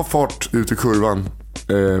 Ha bra fart ut i kurvan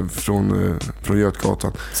från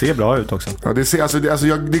Götgatan. Ser bra ut också. Ja, det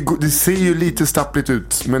ser ju lite stappligt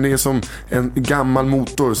ut, men det är som en gammal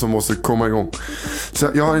motor som måste komma igång. Så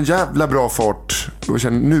jag har en jävla bra fart. Och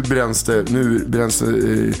känner, nu bränns det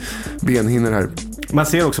benhinnor här. Man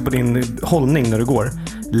ser också på din hållning när du går.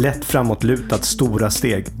 Lätt framåtlutat, stora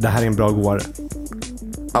steg. Det här är en bra gåare.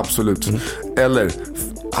 Absolut. Eller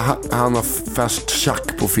han har färskt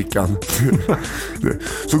tjack på fickan.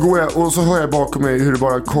 Så går jag och så hör jag bakom mig hur det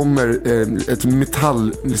bara kommer ett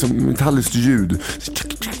metalliskt ljud.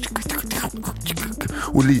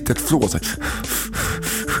 Och litet flås.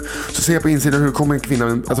 Så ser jag på insidan hur det kommer en kvinna,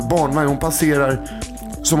 alltså barnvagn, hon passerar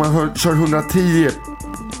som man kör 110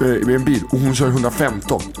 med en bil och hon kör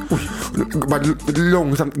 115. Bara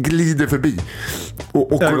långsamt glider förbi.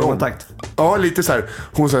 Och ögonkontakt. Ja, lite så här.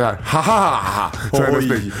 Hon säger här, haha.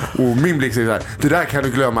 Och min blick säger så här: det där kan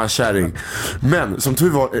du glömma, kärring. Men som tur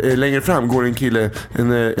var, längre fram går en kille,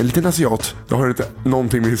 en liten asiat. Det har inte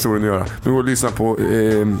någonting med historien att göra. Men går och lyssnar på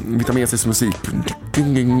vietnamesisk musik.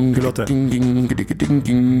 Hur låter det?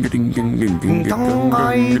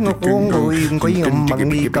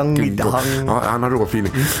 Ja, han har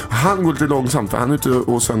råfeeling. Han går lite långsamt, för han är ute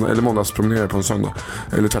och måndagspromenerar på en söndag.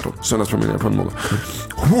 Eller tvärtom, söndagspromenerar på en måndag.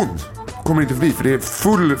 Hon kommer inte förbi, för det är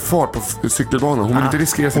full fart på cykelbanan. Hon vill inte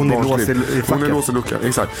riskera sitt barnsliv. Hon är låst i luckan,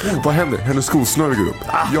 exakt. Vad händer? Hennes skosnöre går upp.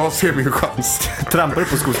 Jag ser min chans. Trampar du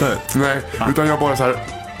på skosnöret? Nej, utan jag bara så här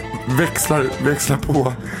växlar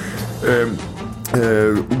på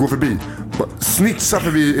och går förbi. Snitsar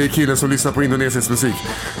förbi killen som lyssnar på indonesisk musik.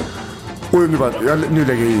 Och nu bara, nu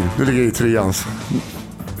lägger jag i treans.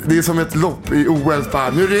 Det är som ett lopp i OS.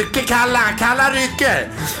 Nu rycker Kalla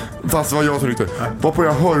rycker. Fast det var jag som ryckte. Varpå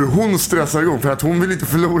jag hör hon stressar igång, för att hon vill inte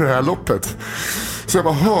förlora det här loppet. Så jag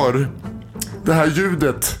bara hör det här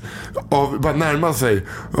ljudet av bara närma sig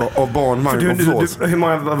av barnvagn och flås. Hur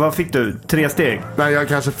många, vad fick du? 3 steg? Nej, jag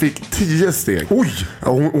kanske fick 10 steg. Oj! Ja,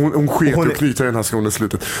 hon sket och knyter den här skon i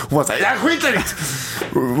slutet. Hon var såhär, jag skiter inte!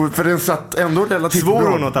 För den satt ändå relativt svår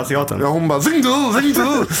bra. Hon åt asiaten? Ja, hon bara zing du.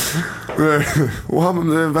 Och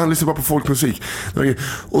han lyssnar bara på folkmusik.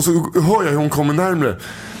 Och så hör jag hur hon kommer närmare.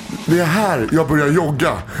 Det är här jag börjar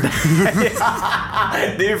jogga.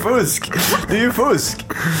 Det är ju fusk. Det är ju fusk.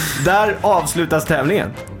 Där avslutas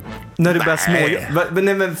tävlingen. När du börjar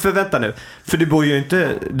Nej, men förvänta nu. För du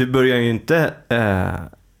börjar ju inte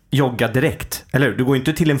jogga direkt. Eller du går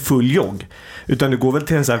inte till en full jogg. Utan du går väl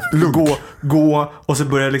till en så här gå och så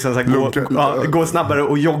börjar liksom så här gå snabbare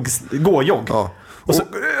och jogg. Ja.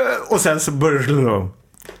 Och sen så börjar du.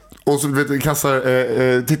 Och så vet du,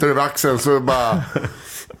 kassar tittar över axeln så bara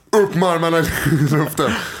upp med armarna i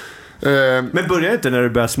luften. Men börjar inte när du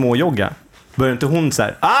börjar småjogga? Börjar inte hon så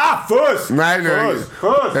här? Fusk! Nej.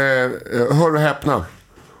 Hör och häpna.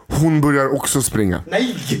 Hon börjar också springa.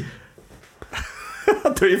 Nej!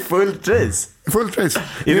 Du är fullt race. Fullt race.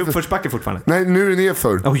 Är det uppförsbacke fortfarande? Nej, nu är det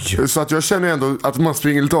nerför. Oj. Så att jag känner ändå att man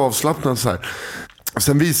springer lite avslappnat så här.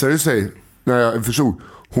 Sen visar det sig, när jag förstod,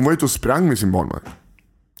 hon var ute och sprang med sin barnvagn.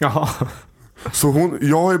 Jaha. Så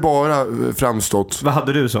jag har ju bara framstått. Vad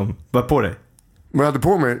hade du som? Vad på dig? Vad jag hade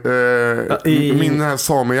på mig? Min här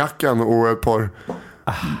samejackan och ett par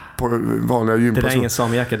vanliga gympassor. Det där är ingen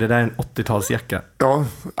samejacka, det där är en 80-talsjacka. Ja,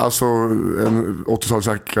 alltså en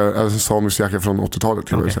 80-talsjacka, alltså en samisk jacka från 80-talet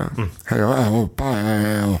kan jag säga.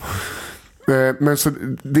 Men så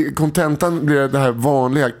kontentan blir det här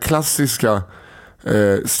vanliga, klassiska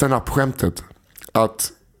stand-up-skämtet.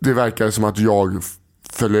 Att det verkar som att jag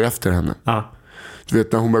följer efter henne. Du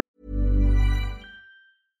vet när hon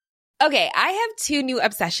Okay, I have two new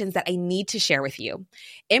obsessions that I need to share with you.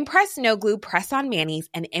 Impress No Glue Press-On Manis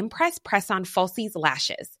and Impress Press-On Falsies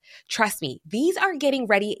Lashes. Trust me, these are getting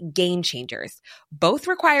ready game changers. Both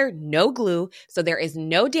require no glue, so there is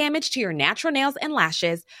no damage to your natural nails and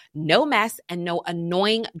lashes, no mess, and no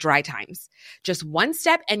annoying dry times. Just one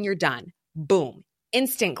step and you're done. Boom.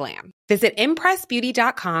 Instant glam. Visit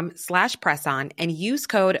impressbeauty.com/presson and use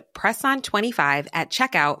code PRESSON25 at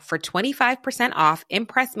checkout for 25% off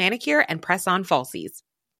Impress Manicure and Press-On Falsies.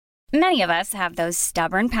 Many of us have those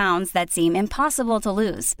stubborn pounds that seem impossible to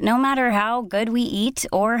lose, no matter how good we eat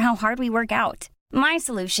or how hard we work out. My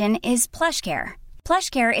solution is PlushCare.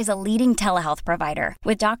 PlushCare is a leading telehealth provider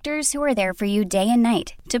with doctors who are there for you day and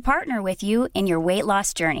night to partner with you in your weight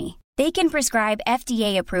loss journey. They can prescribe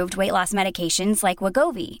FDA-approved weight loss medications like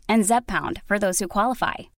Wegovy and Zepbound for those who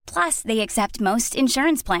qualify. Plus, they accept most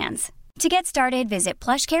insurance plans. To get started, visit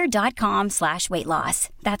plushcare.com/weightloss.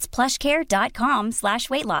 That's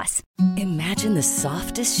plushcare.com/weightloss. Imagine the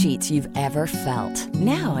softest sheets you've ever felt.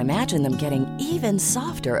 Now imagine them getting even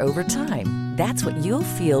softer over time. That's what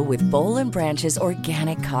you'll feel with Boll & Branch's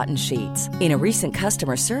organic cotton sheets. In a recent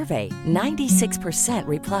customer survey, 96%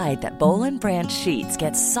 replied that Boll & Branch sheets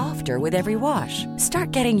get softer with every wash.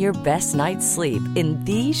 Start getting your best night's sleep in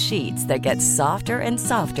these sheets that get softer and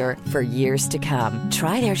softer for years to come.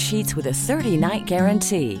 Try their sheets with a 30-night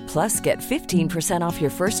guarantee. Plus, get 15% off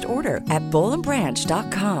your first order at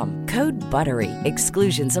bollandbranch.com. Code BUTTERY.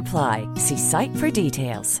 Exclusions apply. See site for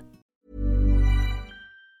details.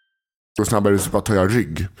 Och snabbare så bara tar jag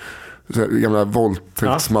rygg. Så gamla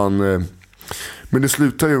våldtäktsman. Men det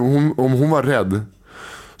slutar ju, om hon var rädd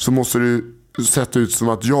så måste det sett ut som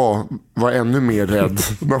att jag var ännu mer rädd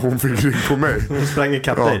när hon fick rygg på mig. Hon sprang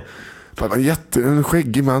ikapp dig. Det var en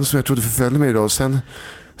skäggig man som jag trodde förföljde mig idag. Sen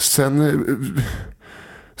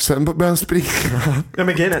började han springa. Ja,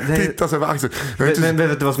 men titta sig över axeln. Men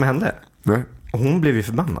vet du vad som hände? Nej. Hon blev ju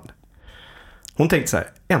förbannad. Hon tänkte så här: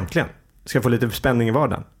 äntligen ska jag få lite spänning i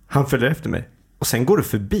vardagen. Han följer efter mig. Och sen går du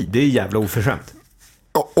förbi. Det är jävla oförskämt.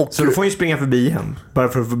 Så då får hon ju springa förbi igen. Bara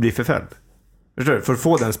för att få bli förföljd. Förstår du? För att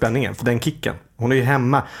få den spänningen. För den kicken. Hon är ju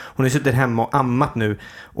hemma. Hon har ju suttit hemma och ammat nu.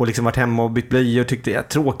 Och liksom varit hemma och bytt blöjor. Och tyckte det är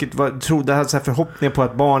tråkigt. Trodde hade så här förhoppningar på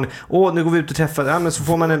att barn. Nu går vi ut och träffar. Ja, men så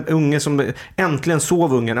får man en unge som äntligen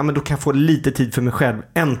sov ungen. Ja, men då kan jag få lite tid för mig själv.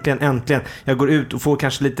 Äntligen. Jag går ut och får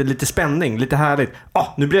kanske lite spänning. Lite härligt.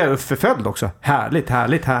 Nu blir jag förföljd också. Härligt.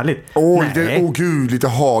 Gud, lite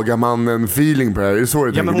Hagamannen-feeling på det här. Det är så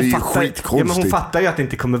det tänker. Det är skitkonstigt. Ja, men hon fattar ju att det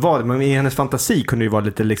inte kommer vara det. Men i hennes fantasi kunde det ju vara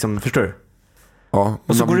lite liksom, förstår du? Ja,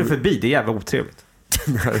 och så går du förbi, det är jävla otrevligt.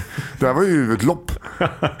 Nej, det här var ju ett lopp.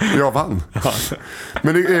 Jag vann.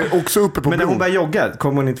 Men det är också uppe på Men när hon började jogga,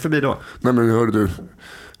 kom hon inte förbi då? Nej, men hör du.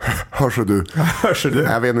 Hörs du?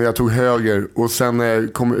 Jag vet inte, jag tog höger. Och sen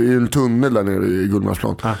kom i en tunnel där nere i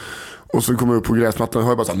Gullmarsplan. Och så kom jag upp på gräsmattan och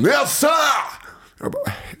hör bara så här: Nessa! Jag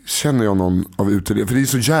bara, känner jag någon av ute det? För det är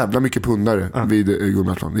så jävla mycket pundare vid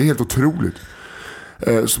Gullmarsplan. Det är helt otroligt.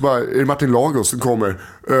 Så bara är det Martin Lagos som kommer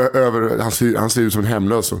över, han ser ut som en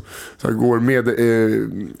hemlös så han går med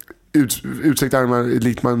utsträckta armar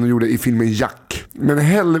likt man gjorde i filmen Jack. Men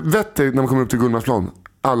helvete när man kommer upp till Gullmarsplan,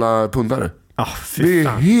 alla pundare. Det är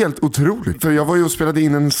helt otroligt. För jag var ju och spelade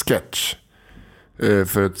in en sketch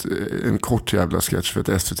för en kort jävla sketch för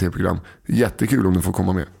ett SVT-program. Jättekul om du får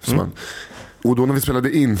komma med. Och då när vi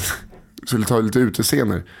spelade in så ville ta lite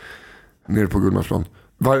utescener nere på Gullmarsplan.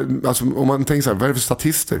 Alltså, om man tänker så här, vad är det för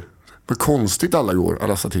statister? Vad konstigt alla går,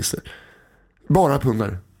 alla statister. Bara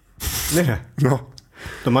pundare. Nej. Ja.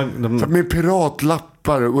 Med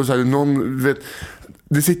piratlappar och så här, någon vet,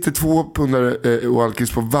 det sitter 2 pundare och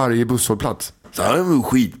alkis på varje busshållplats. Så här är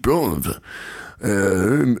skitbra.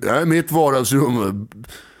 Jag är med ett vardagsrum.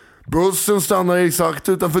 Bussen stannar exakt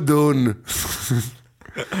utanför dörren.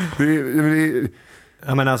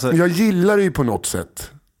 Jag gillar det ju på något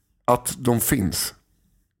sätt att de finns.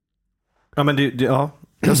 Ja, men ja.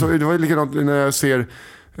 Alltså, det var ju likadant när jag ser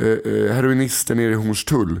heroinister nere i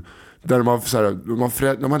Hornstull. Där de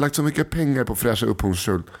har lagt så mycket pengar på att fräscha upp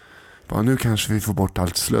Hornstull. Bara, nu kanske vi får bort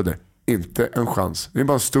allt slödder. Inte en chans. Det är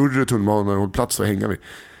bara större tunnelbanor och plats att hänga vid.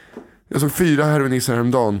 Jag såg 4 heroinister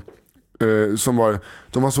häromdagen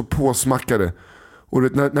de var så påsmackade. Och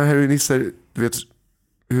när heroinister, du vet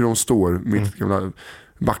hur de står mitt gamla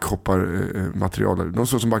backhopparmaterial. De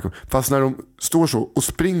står som backhoppar. Fast när de står så och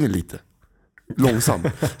springer lite långsamt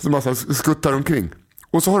så man skuttar omkring.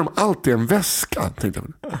 Och så har de alltid en väska, tänkte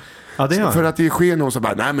jag. Ja, det är. För att det sker någon som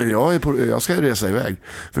bara, nej men jag ska resa iväg.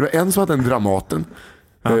 För det var en som hade en Dramaten.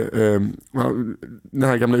 Den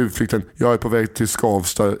här gamla utflykten, jag är på väg till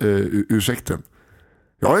Skavsta, ursäkten.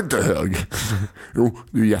 Jag är inte hög. Jo,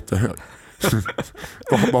 du är jättehög.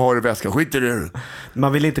 Vad har du i väskan? Skit i det.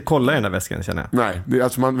 Man vill inte kolla i den där väskan, känner jag. Nej,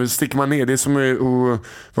 alltså sticker man ner. Det är som att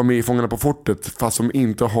vara med i Fångarna på fortet, fast som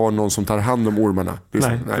inte har någon som tar hand om ormarna.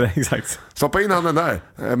 Nej, exakt. Stoppa in handen där.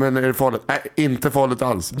 Men är det farligt? Nej, inte farligt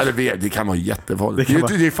alls. Eller det kan vara jättefarligt.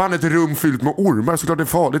 Det är fan ett rum fyllt med ormar, såklart det är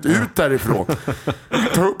farligt. Ut därifrån.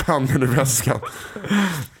 Ta upp handen i väskan.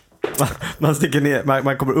 Man sticker ner,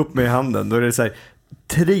 man kommer upp med handen. Då är det så här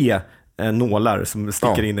 3 nålar som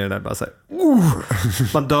sticker in i den där, bara så här,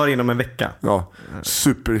 man dör inom en vecka. Ja,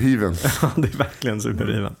 superhiven. Det är verkligen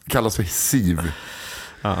superhiven. Kallas för siv.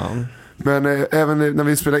 Ja. Men även när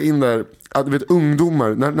vi spelar in där, att du vet, ungdomar,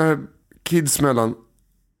 när kids mellan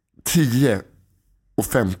 10 och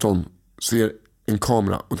 15 ser en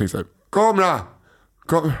kamera och tänker så här, kamera,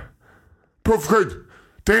 puffskydd,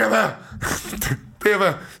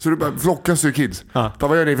 TV, så det bara flockas ju kids.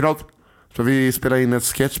 Vad gör ni för något? Så vi spelar in ett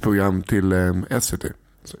sketchprogram till SVT.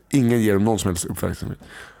 Så ingen ger dem någon som helst uppmärksamhet.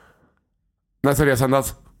 När ska det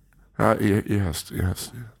sändas? Ja, i höst.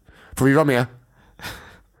 Får vi vara med?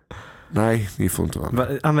 Nej, ni får inte vara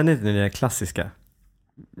med. Använder ni det klassiska?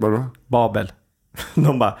 Vadå? Babel.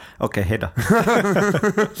 De bara, okej, hejdå.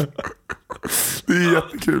 Det är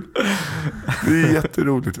jättekul. Det är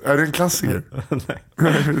jätteroligt. Är det en klassiker? Nej.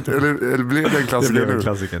 eller blev det en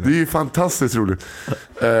klassiker nu? Det är ju fantastiskt roligt.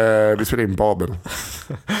 Vi spelar in Babel.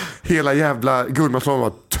 Hela jävla Gullmarsplan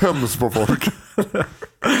var töms på folk.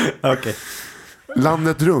 Okej.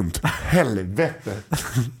 Landet runt. Helvete.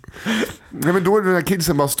 Nej, men då är det när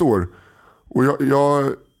kidsen bara står. Och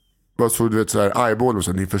jag var så, du vet, så här eyeball och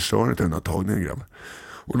så, ni förstår inte den här tagningen, grabbar.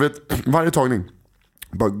 Och du vet, varje tagning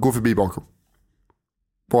bara gå förbi bakom.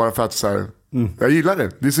 Bara för att så här, jag gillar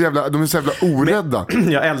det. De är så jävla orädda.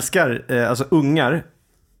 Men jag älskar, alltså ungar,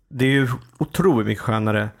 det är ju otroligt mycket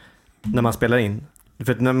skönare när man spelar in.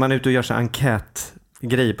 För att när man är ute och gör så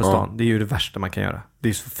enkätgrejer på stan, det är ju det värsta man kan göra. Det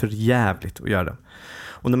är så för jävligt att göra det.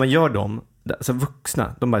 Och när man gör dem, alltså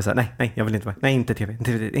vuxna, de bara säger nej, jag vill inte vara. Nej, inte TV.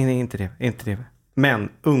 Inte TV. Men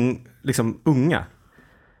unga,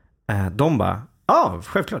 de bara,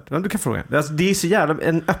 självklart, du kan fråga. Alltså, det är så jävla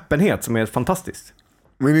en öppenhet som är fantastisk.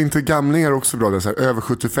 Men inte gamlingar också bra, det är så här, över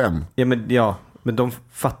 75? Ja, men de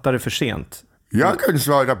fattar det för sent. Jag kan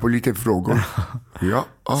svara på lite frågor.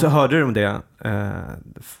 Så hörde du om det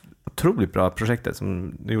otroligt bra projektet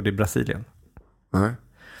som de gjorde i Brasilien? Nej.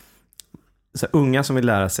 Så unga som vill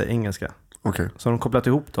lära sig engelska. Okay. Så har de kopplat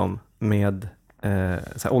ihop dem med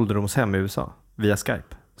så här ålderdomshem i USA via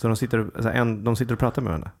Skype. Så de sitter och pratar med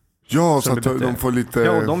varandra. Ja, så att de får lite...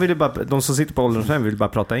 Ja, de som sitter på ålderdomshem vill bara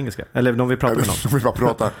prata engelska. Eller de vill prata med någon. De vill bara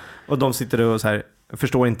prata. Och de sitter och så här,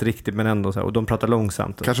 förstår inte riktigt, men ändå så här, och de pratar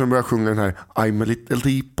långsamt. Kanske de börjar sjunga den här I'm a little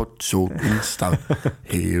teapot so install.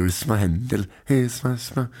 Here's my handle, here's my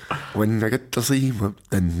smile. When I get to see him,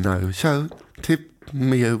 then I'll shout, tip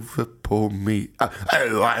me over på me.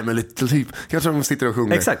 I'm a little teapot. Kanske de sitter och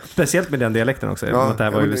sjunger. Exakt, speciellt med den dialekten också. Ja, att det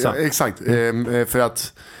här var i USA. Exakt, för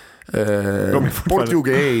att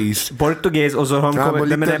Portugis och så har de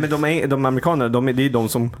kommit, men de amerikanerna, det är de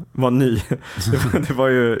som var ny. Det var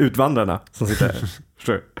ju utvandrarna som sitter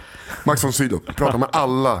här. Max von Sydow pratar med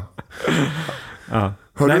alla.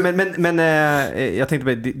 Nej, men jag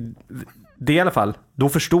tänkte på det i alla fall, då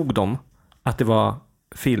förstod de att det var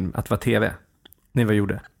film, att det var tv ni var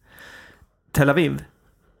gjorde. Tel Aviv,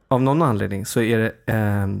 av någon anledning så är det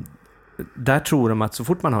där tror de att så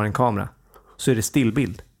fort man har en kamera så är det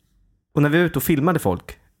stillbild. Och när vi är ute och filmade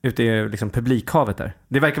folk ute i liksom publikhavet där,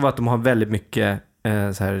 det verkar vara att de har väldigt mycket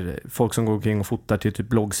så här, folk som går omkring och fotar till typ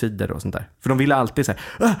bloggsidor och sånt där. För de ville alltid säga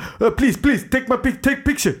please,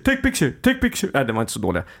 take picture. Nej, det var inte så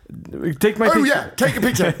dåliga. Take my picture. Oh yeah, take a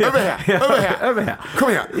picture. Over here. Kom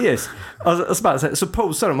igen. Yes. Alltså, så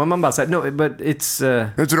posar de och man bara säger no, but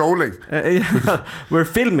it's rolling.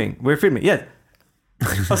 We're filming. Yeah.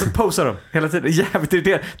 Alltså posar de hela tiden. Jävligt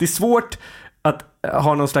irriterande. Det är svårt att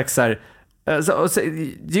ha någon slags så här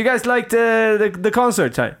do you guys like the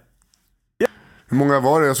concert här? Hur många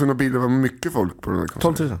var det? Jag såg några bilder, det var mycket folk på den här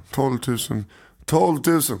konserten. 12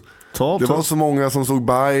 000. Det var så många som såg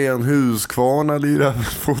Bayern, Husqvarna lira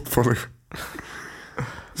fotboll.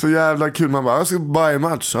 Så jävla kul. Man bara, jag ska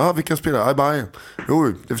Bayern-match. Ja, vilka spelar? Bayern.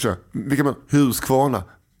 Jo, det förstår jag. Vilka man? Husqvarna.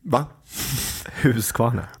 Va?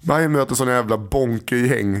 Husqvarna. Bayern möter sån jävla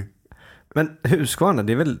bonkegäng. Men Husqvarna,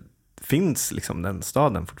 det är väl, finns liksom den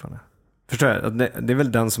staden fortfarande? Förstår jag? Det är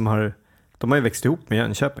väl den som har, de har ju växt ihop med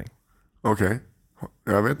Jönköping. Okej.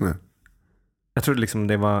 Jag vet inte. Jag trodde liksom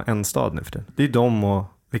det var en stad nu för det. Det är de och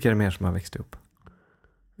vilka är det mer som har växt ihop?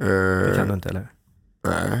 Det kan du inte, eller?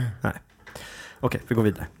 Nej. Okej, vi går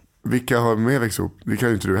vidare. Vilka har mer växt ihop? Det kan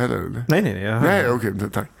ju inte du heller, eller? Nej, okej,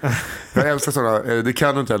 tack. Jag älskar sådana, det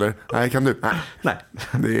kan du inte heller. Nej, kan du? Nej.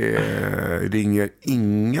 Det ringer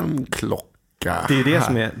ingen klocka. Det är det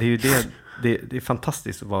som är, det är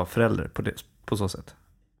fantastiskt att vara förälder på så sätt.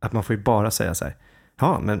 Att man får ju bara säga så här,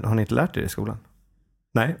 ja, men har ni inte lärt er i skolan?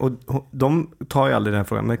 Nej, och de tar ju aldrig den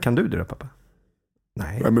frågan, men kan du det då, pappa?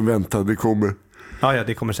 Nej, men vänta, det kommer. Ja,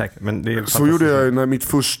 det kommer säkert. Men det är så gjorde jag när mitt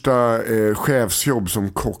första chefsjobb som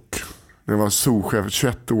kock. När jag var souschef,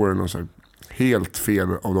 21 år eller så. Helt fel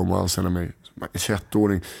av dem att anställa mig.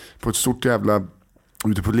 21-åring. På ett stort jävla,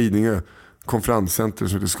 ute på Lidingö, konferenscenter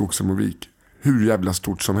som heter Skogshammarvik. Hur jävla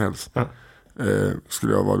stort som helst. Ja.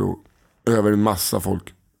 Skulle jag vara då över en massa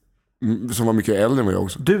folk. Som var mycket äldre än vad jag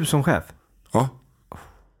också. Du som chef? Ja.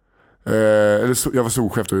 Jag var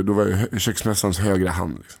souschef då var jag köksmästarens högra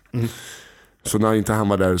hand liksom. Så när inte han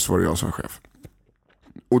var där så var det jag som chef.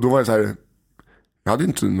 Och då var det så här, jag hade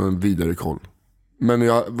inte någon vidare koll, men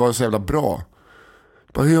jag var så jävla bra.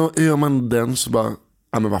 Bara, hur gör man den? Så bara,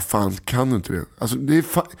 men vad fan, kan du inte det? Alltså det är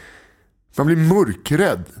man blir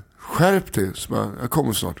mörkrädd. Skärp dig. Så bara, jag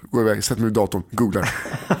kommer snart, går iväg, sätter mig vid datorn, googlar.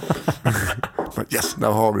 Yes,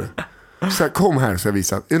 där har vi det. Så här, kom här så jag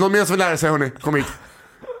visar. Är det någon mer som vill lära sig, hörni? Kom hit.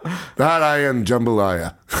 Det här är en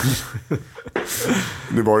jambalaya.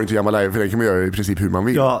 Nu var det inte jambalaya, för det kan man göra i princip hur man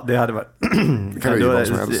vill. Ja, det hade varit. Kan då vad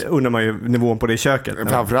som helst. Undrar man ju nivån på det i köket.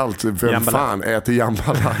 Framförallt, vem fan äter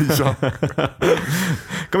jambalaya?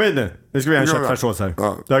 Kom hit nu. Nu ska vi göra en köttfärssås här.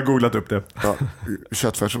 Ja. Jag har googlat upp det. Ja,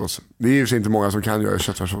 köttfärssås. Det är ju inte många som kan göra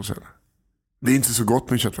köttfärssås heller. Det är inte så gott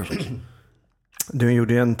med köttfärssås. Du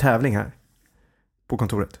gjorde en tävling här på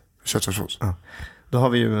kontoret. Köttfärssås? Ja. Då har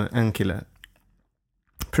vi ju en kille,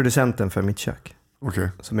 producenten för mitt kök. Okay.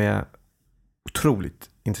 Som är otroligt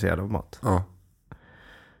intresserad av mat. Ja.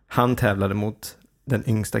 Han tävlade mot den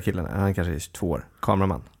yngsta killen. Han kanske är 22 år.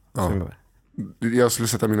 Kameraman. Ja. Jag skulle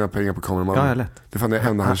sätta mina pengar på kameraman. Ja, lätt. Det fann det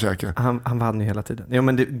enda han käkade. Han vann ju hela tiden. Ja,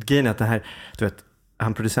 men grejen är att det här, du vet,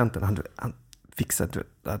 han producenten, han fixat,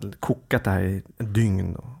 hade kokat det här i en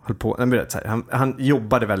dygn och höll på. Han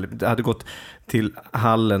jobbade väldigt, hade gått till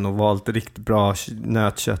hallen och valt riktigt bra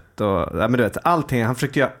nötkött och men du vet, allting, han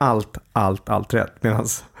försökte göra allt rätt, medan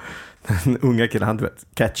den unga killen, han, du vet,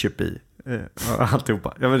 ketchup i och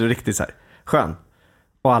alltihopa. Jag var riktigt så här skön.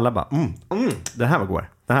 Och alla bara, det här var god.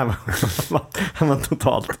 Det här var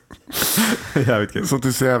totalt jävligt kul. Så det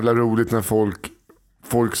är så jävla roligt när folk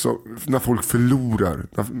förlorar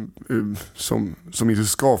som inte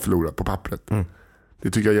ska förlora på pappret.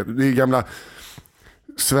 Det tycker jag, det är gamla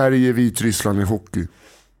Sverige, Vitryssland i hockey.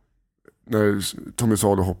 När Tommy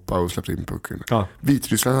Salo hoppade och släppte in pucken. Ja.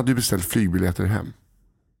 Vitryssland hade ju beställt flygbiljetter hem.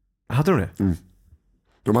 Hade de det?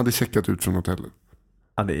 De hade checkat ut från hotellet.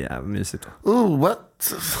 Ja, det är jävligt mysigt. Oh,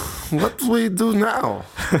 what we do now?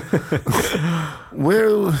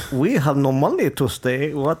 We have no money to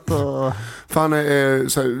stay. What? Fan,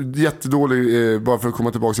 så här, jättedålig, bara för att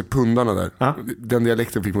komma tillbaka till pundarna där. Den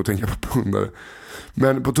dialekten fick mig att tänka på pundare.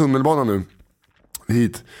 Men på tunnelbanan nu,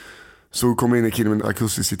 hit, så kommer in en kille med en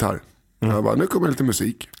akustisk gitarr. Jag bara, nu kommer lite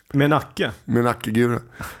musik. Med nacke? Med nackegura.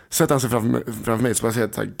 Sätter han sig framför mig, så bara ser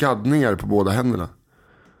jag gaddningar på båda händerna.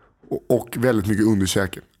 Och väldigt mycket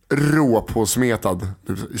underkäke. Råpåsmetad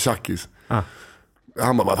tjackis.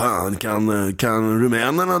 Han bara, vad fan, kan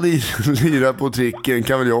rumänerna lira på tricken?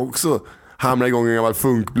 Kan väl jag också hamra igång en gammal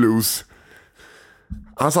funkblues?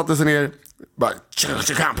 Han satte sig ner. Bara,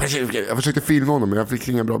 jag försökte filma honom men jag fick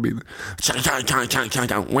inga bra bilder.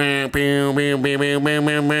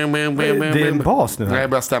 Det är en bas nu här. Nej, jag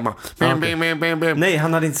började stämma. Nej,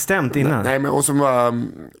 han hade inte stämt innan. Nej, men och så bara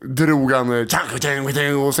drog han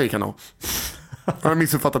och så gick han av. Han har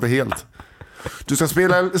missuppfattat det helt. Du ska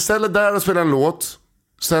ställa där och spela en låt.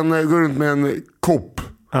 Sen gå runt med en kopp.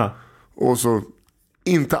 Och så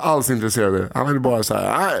inte alls intresserade. Han ville bara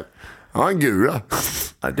säga, nej, han är en gura.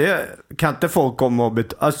 Det kan inte folk komma och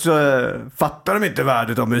alltså, fattar de inte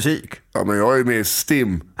värdet av musik? Ja, men jag är med i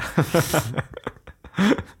Stim.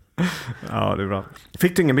 Ja, det är bra.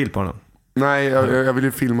 Fick du ingen bild på honom? Nej, jag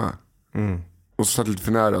ville filma. Och så satt lite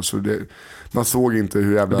för nära så man såg inte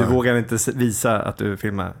hur jävla... Du vågar inte visa att du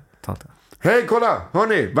filmar tante. Hej, kolla!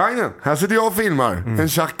 Hörni, vagnen! Här sitter jag och filmar. En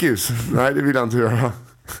tjackis. Nej, det vill jag inte göra.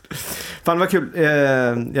 Fan, vad kul.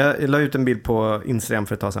 Jag la ut en bild på Instagram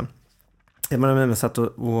för ett tag sedan. Jag satt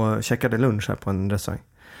och checkade lunch här på en restaurang.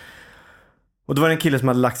 Och då var det en kille som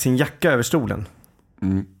hade lagt sin jacka över stolen.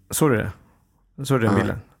 Såg du det? Såg du den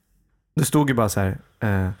bilden? Det stod ju bara så här...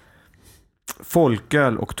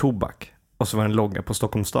 folköl och tobak. Och så var det en logga på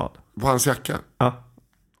Stockholms stad. På hans jacka? Ja.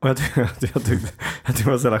 Och jag tyckte det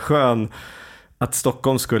var så jävla skön att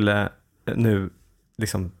Stockholm skulle nu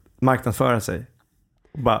liksom marknadsföra sig.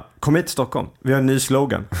 Bara, kom hit till Stockholm. Vi har en ny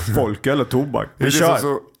slogan. Folköl och tobak. Vi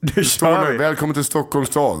kör. Nu kör vi. Välkommen till Stockholms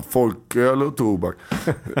stad. Folköl och tobak.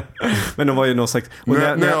 Men de var ju någon slags...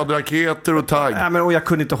 Nödraketer och tagg. Ja, men, och jag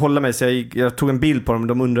kunde inte hålla mig så jag tog en bild på dem.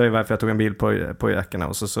 De undrade ju varför jag tog en bild på jackorna.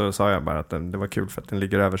 Och så sa jag bara att det var kul för att den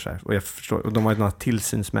ligger över sig. Och jag förstår. Och de var ju några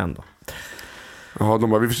tillsynsmän då. Ja, de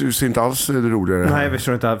bara, vi ser inte alls det roligare. Nej, vi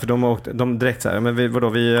förstår inte alls. För de direkt så här, men vi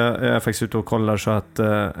är faktiskt ute och kollar så att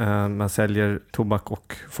man säljer tobak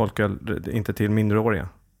och folköl inte till minderåriga.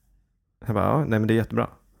 Jag bara, nej men det är jättebra.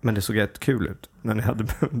 Men det såg rätt kul ut när ni hade...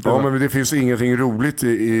 Ja, men det finns ingenting roligt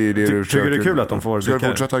i det du tycker det är kul att de får... Ska jag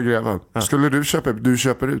fortsätta gräva? Ja. Skulle du köpa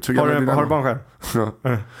ut? Har du barn själv? Ja.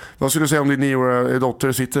 Vad skulle du säga om din 9-åriga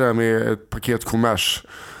dotter sitter där med ett paket kommers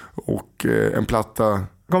och en platta...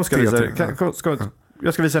 Kom, ska visa.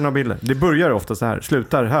 Jag ska visa några bilder. Det börjar ofta så här.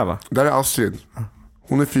 Slutar här, va? Där är Astrid.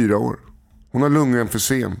 Hon är 4 år. Hon har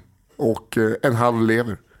lungemfysem och en halv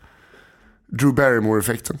lever. Drew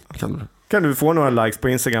Barrymore-effekten. Kan du få några likes på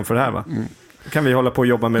Instagram för det här, va? Kan vi hålla på och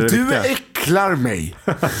jobba med det du riktiga? Du äcklar mig.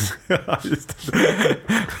 Ja, just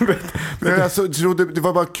det. Alltså, det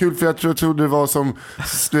var bara kul för jag trodde det var som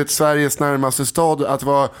Sveriges närmaste stad. Att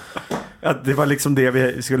det var liksom det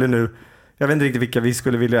vi skulle nu... Jag vet inte riktigt vilka vi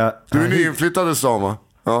skulle vilja... Du är nyinflyttade stan, va?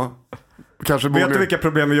 Ja. Kanske vet du vilka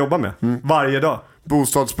problem vi jobbar med? Varje dag.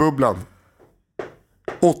 Bostadsbubblan.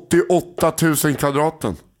 88 000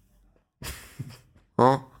 kvadraten.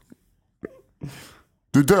 Ja.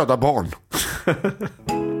 Du dödar barn.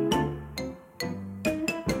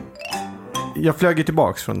 Jag flög ju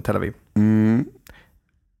tillbaks från Tel Aviv.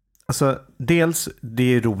 Alltså, dels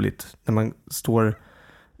det är roligt när man står...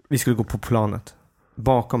 Vi skulle gå på planet.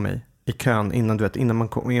 Bakom mig. I kön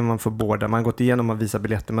innan man får båda. Man har gått igenom och visat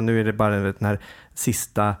biljetter. Men nu är det bara den här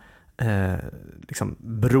sista liksom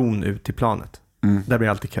bron ut till planet. Där blir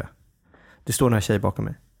alltid kö. Det står några tjejer bakom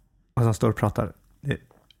mig. Och som står och pratar.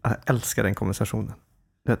 Jag älskar den konversationen.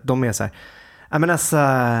 De är så här. Men alltså,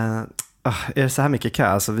 är det så här mycket kö?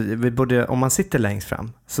 Alltså, vi borde, om man sitter längst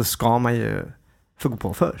fram så ska man ju få gå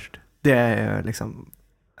på först. Det är liksom...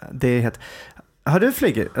 Det är helt... Har du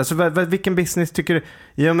flugit? Alltså, vilken business tycker du?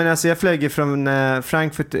 Ja, men alltså, jag flög från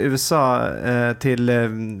Frankfurt, USA till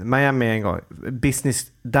Miami en gång. Business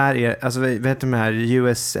där är, alltså vad heter de här?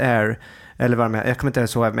 US Air eller vad de är? Jag kommer inte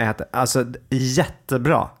ens ihåg vad de heter. Alltså,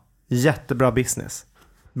 jättebra business.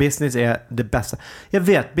 Business är det bästa. Jag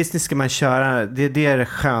vet, business ska man köra. Det är det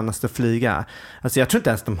skönaste att flyga. Alltså jag tror inte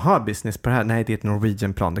ens de har business på det här. Nej, det är ett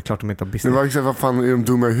Norwegian-plan. Det är klart de inte har business. Men vad fan är de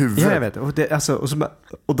dumma i huvudet? Ja, jag vet.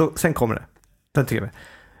 Sen kommer det. Den tycker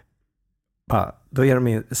jag. Då ger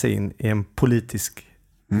de sig in i en politisk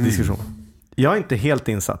diskussion. Jag är inte helt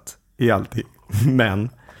insatt i allting. Men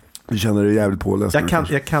du känner dig jävligt påläst. Jag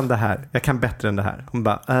kan det här. Jag kan bättre än det här. Hon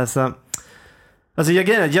bara, alltså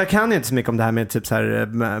jag kan inte så mycket om det här med typ så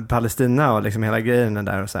här Palestina och liksom hela grejen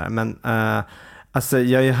där och så här. Men alltså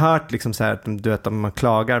jag har ju hört liksom så här att du vet, man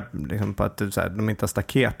klagar liksom på att typ så här, de inte har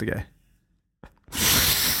staket och grejer.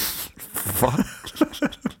 Va?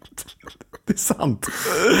 Det är sant.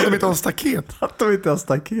 Att de inte har staket. Att de inte har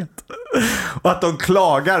staket. Och att de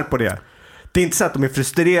klagar på det. Det är inte så att de är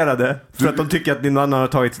frustrerade för att de tycker att någon annan har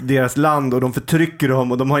tagit deras land och de förtrycker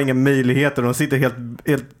dem och de har inga möjligheter och de sitter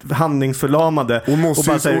helt handlingsförlamade och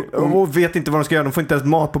bara säger, och vet inte vad de ska göra. De får inte ens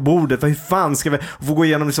mat på bordet. Hur fan ska vi få gå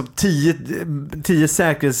igenom liksom 10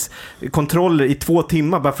 säkerhetskontroller i 2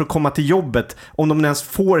 timmar bara för att komma till jobbet om de ens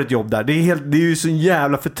får ett jobb där. Det är ju så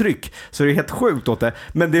jävla förtryck så det är helt sjukt åt det.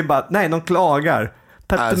 Men det är bara, nej, de klagar.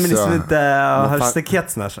 Alltså,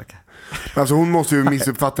 alltså hon måste ju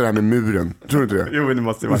missuppfatta det här med muren. Tror du inte det? Jo, det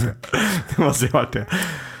måste ju varit det. Det måste ju varit det.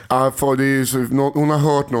 Ja, för det är så, hon har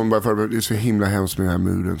hört någon bara för det är så himla hemskt med den här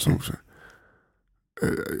muren som också.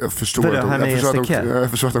 Jag förstår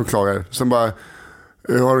att de klagar. Som bara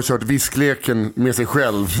har du kört viskleken med sig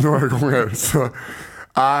själv några gånger så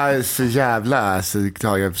så jävla så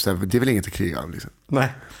klagar. Det är väl inget att kriga av liksom.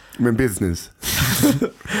 Nej. Men business.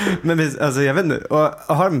 Men alltså jag vet inte.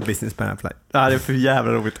 Och har en business på den här flight. Ja, det är för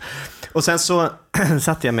jävla roligt. Och sen så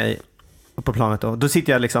satte jag mig på planet då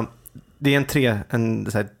sitter jag liksom, det är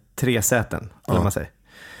en så här 3 säten eller vad man säger.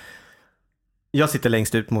 Jag sitter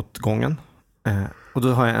längst ut mot gången och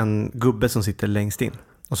då har jag en gubbe som sitter längst in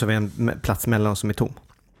och så har vi en plats mellan som är tom.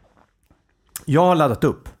 Jag har laddat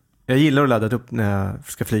upp. Jag gillar att ladda upp när jag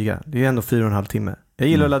ska flyga. Det är ändå 4,5 timmar. Jag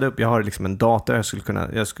gillar att ladda upp. Jag har liksom en dator.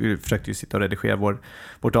 Jag skulle försökte ju sitta och redigera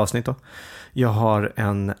vårt avsnitt då. Jag har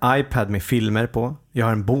en iPad med filmer på. Jag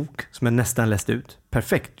har en bok som jag nästan läst ut.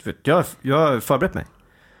 Perfekt. Jag har förberett mig.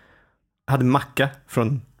 Jag hade macka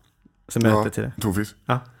från som jag äter till det. Tofis.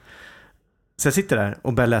 Ja. Så jag sitter där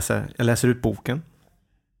och börjar läsa. Jag läser ut boken.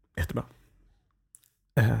 Jättebra.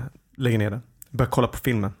 Lägger ner den. Börjar kolla på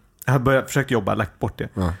filmen. Jag har försökt jobba, lagt bort det.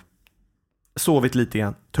 Ja. Sovit lite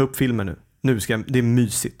igen. Ta upp filmen nu. Det är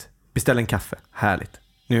mysigt. Beställ en kaffe. Härligt.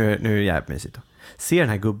 Nu är det jävligt mysigt. Se den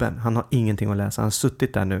här gubben. Han har ingenting att läsa. Han har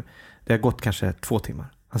suttit där nu. Det har gått kanske 2 timmar.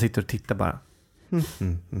 Han sitter och tittar bara.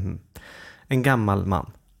 En gammal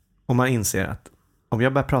man. Och man inser att om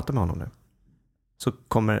jag börjar prata med honom nu så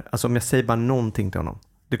kommer, alltså om jag säger bara någonting till honom,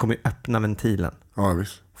 det kommer ju öppna ventilen. Ja,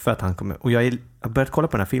 visst. För att han kommer. Och jag har börjat kolla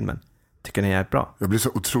på den här filmen. Tycker ni är bra? Jag blir så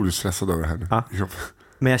otroligt stressad över det här nu. Ja.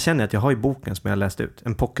 Men jag känner att jag har ju boken som jag har läst ut.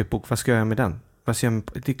 En pocketbok. Vad ska jag göra med den?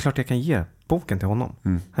 Det är klart jag kan ge boken till honom.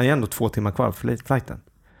 Han är ändå 2 timmar kvar för flighten.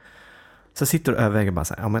 Så jag sitter och överväger bara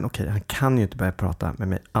så här, ja men okej, han kan ju inte börja prata med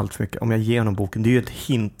mig allt för mycket. Om jag ger honom boken, det är ju ett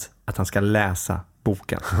hint att han ska läsa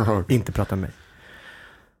boken. Inte prata med mig.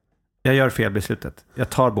 Jag gör fel beslutet. Jag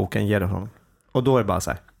tar boken, ger det honom. Och då är det bara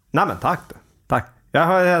så här, nej men tack då. Tack. Jag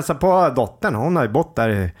har hälsat på dottern. Hon har ju bott där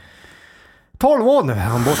i 12 år nu.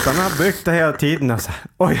 Han har byggt det hela tiden. Alltså.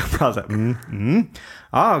 Oj, alltså.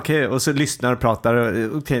 Okej. Och så lyssnar och pratar.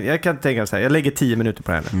 Okay. Jag kan tänka så här, jag lägger 10 minuter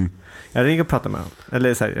på det här nu. Jag ringer och pratar med honom.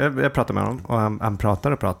 Eller så här, jag pratar med honom. Och han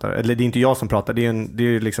pratar och pratar. Eller det är inte jag som pratar. Det är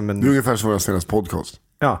ju liksom en... Det är ungefär som vår senaste podcast.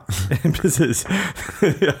 Ja, precis.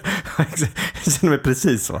 Jag känner mig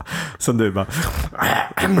precis så. Som du bara...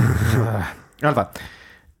 I alla fall.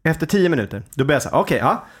 Efter 10 minuter, då börjar jag säga, okej,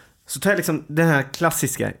 ja. Så tar jag liksom den här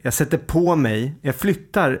klassiska, jag sätter på mig, jag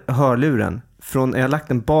flyttar hörluren från, jag har lagt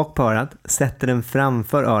den bak på örat, sätter den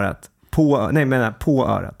framför örat, på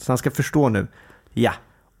örat. Så han ska förstå nu, ja.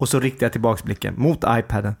 Och så riktar jag tillbaks blicken mot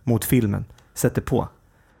iPaden, mot filmen, sätter på.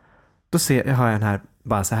 Då har jag den här,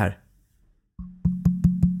 bara så här.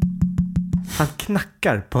 Han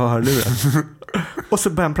knackar på hörluren. Och så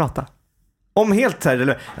börjar han prata. Om helt så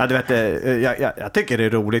här, ja, du vet, jag tycker det är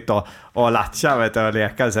roligt att latcha, vet du, och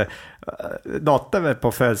leka. Så, dotter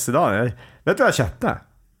på födelsedagen, vet du vad jag köpte?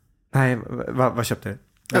 Nej, vad köpte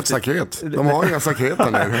du? Ett saket. De har inga saket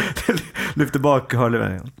där nere. Lyfter bak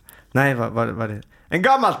hörluren igen. Nej, vad är det? En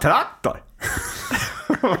gammal traktor.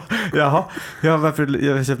 Jaha, varför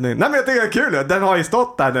jag köpte den? Nej, men jag tycker det är kul. Den har ju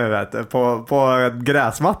stått där nu, vet du, på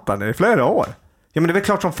gräsmattan i flera år. Ja, men det är väl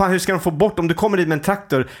klart som fan, hur ska de få bort om du kommer dit med en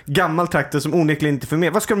traktor, gammal traktor som onekligen inte får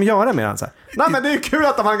med? Vad ska de göra med den så här? Nej, men det är ju kul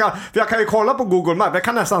att jag kan ju kolla på Google Maps. Jag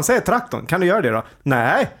kan nästan säga traktorn. Kan du göra det då?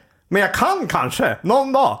 Nej, men jag kan kanske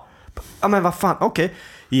någon dag. Ja, men vad fan, okej.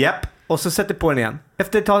 Japp, och så sätter på den igen.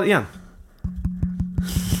 Efter ett tag igen.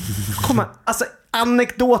 Komma, alltså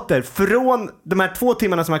anekdoter från de här 2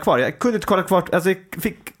 timmarna som är kvar. Jag kunde inte kolla kvar, alltså jag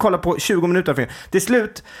fick kolla på 20 minuter. Till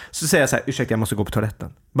slut så säger jag så här, ursäkta, jag måste gå på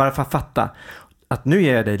toaletten. Bara för att fatta att nu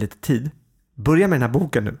ger jag dig lite tid. Börja med den här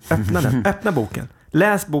boken nu. Öppna den. Öppna boken.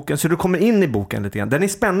 Läs boken så du kommer in i boken lite grann. Den är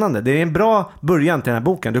spännande. Det är en bra början till den här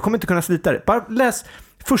boken. Du kommer inte kunna slita det. Bara läs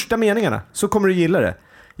första meningarna så kommer du gilla det.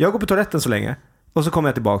 Jag går på toaletten så länge och så kommer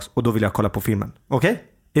jag tillbaks och då vill jag kolla på filmen. Okej?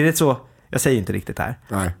 Är det så? Jag säger inte riktigt här.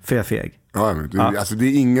 Nej. För jag är feg. Ja, men alltså, det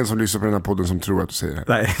är ingen som lyssnar på den här podden som tror att du säger det.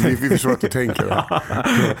 Nej. Vi förstår att du tänker det.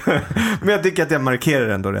 Men jag tycker att jag markerar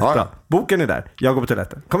ändå rätt bra. Boken är där. Jag går på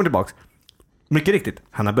toaletten. Kommer tillbaks. Mycket riktigt,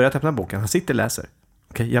 han har börjat öppna boken. Han sitter och läser.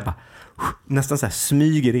 Okej, jag bara nästan så här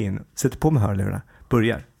smyger in. Sätter på mig hörlurarna.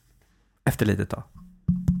 Börjar. Efter lite tag.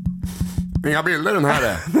 Inga bilder den här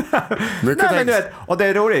är. Nej, men du vet, och det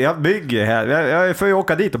är roligt, jag bygger här. Jag får ju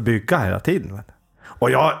åka dit och bygga hela tiden. Vet.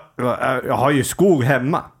 Och jag har ju skog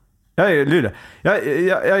hemma. Jag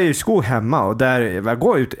är ju skog hemma och där jag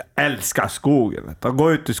går ut, älskar skogen. Vet. Jag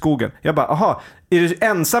går ut i skogen. Jag bara, aha, är du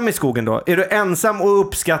ensam i skogen då? Är du ensam och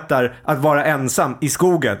uppskattar att vara ensam i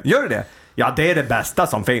skogen? Gör du det? Ja, det är det bästa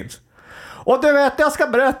som finns. Och du vet, jag ska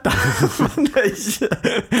berätta.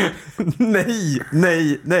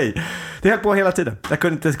 Nej. Det höll på hela tiden. Jag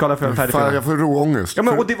kunde inte skala för en färdig film. Jag får råångest. Ja,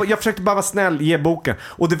 men, och jag försökte bara vara snäll, ge boken.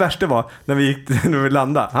 Och det värsta var, när vi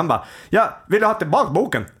landade. Han bara, ja, vill du ha tillbaka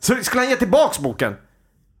boken? Så skulle han ge tillbaka boken.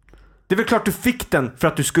 Det är väl klart du fick den för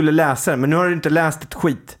att du skulle läsa den. Men nu har du inte läst ett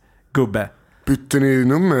skit, gubbe. Bytte ni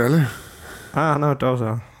nummer, eller? Ja, han har hört av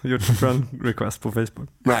sig. Gjort en friend request på Facebook.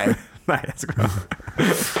 Nej. Nej, jag skojar.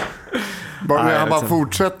 Han bara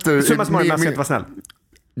fortsätter. Så man ska inte vara snäll.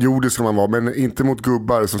 Jo, det ska man vara, men inte mot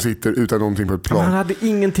gubbar som sitter utan någonting på ett plan. Han hade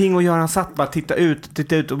ingenting att göra, han satt bara titta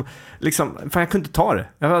ut och liksom, fan jag kunde inte ta det.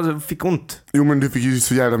 Jag fick ont. Jo, men du fick ju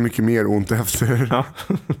så jävla mycket mer ont efter. Ja.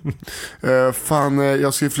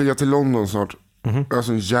 Jag ska ju flyga till London snart. Jag har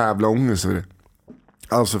sån jävla ångest över det.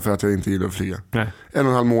 Alltså för att jag inte gillar att flyga. Nej.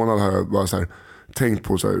 1,5 månad har jag bara så här tänkt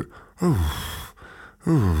på så här.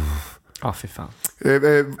 Ja, fy fan.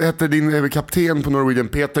 Heter din kapten på Norwegian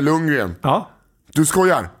Peter Lundgren? Ja. Du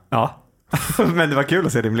skojar? Ja. Men det var kul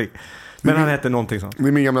att se din blick. Men han hette någonting sånt. Det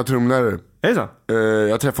är min gamla trumlärare. Är det så?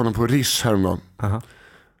 Jag träffade honom på Rish häromdagen. Jag har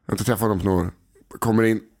inte träffat honom på några år. Kommer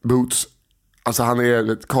in, boots. Alltså han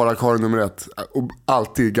är ett karakar nummer 1. Och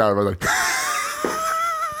alltid garvar där.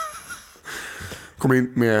 Kommer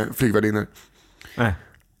in med flygvärdinnor. Nej.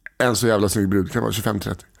 En så jävla snygg brud, kan vara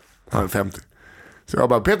 25-30. Han är 50. Så jag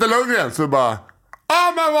bara, Peter Lundgren. Så bara,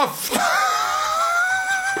 men vad fan.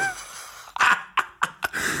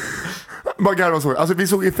 Bara garva så. Alltså vi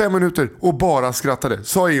såg i 5 minuter och bara skrattade.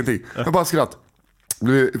 Sa ingenting. Jag bara skratt.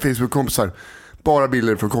 Blev Facebook-kompisar. Bara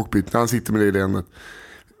bilder från cockpit när han sitter med det i länet.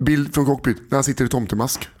 Bild från cockpit när han sitter i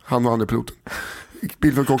tomtemask. Han och andra piloten.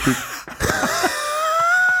 Bild från cockpit.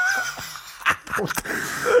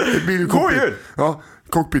 Bild från cockpit. Ja,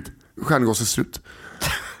 cockpit. Stjärngasen slut.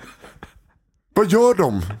 Vad gör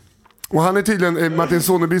de? Och han är tydligen Martin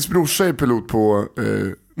Sonnebys brorsa är pilot på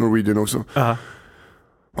Norwegian också.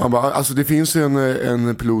 Och han bara, alltså det finns ju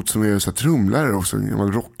en pilot som är så här trumlärare också, en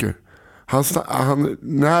gammal rocker. Han,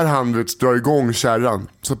 när han drar igång kärran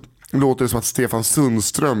så låter det som att Stefan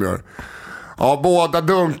Sundström gör. Ja, båda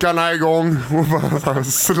dunkarna är igång. Och bara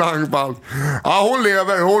slang på allt. Ja, hon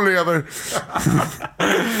lever.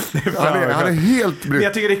 Han är helt brydd.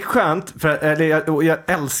 Jag tycker det är skönt för jag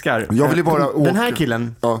älskar. Jag vill ju bara den här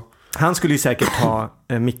killen. Ja. Han skulle ju säkert ha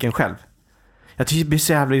micken själv. Jag tycker det blir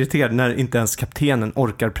så jävla irriterad när inte ens kaptenen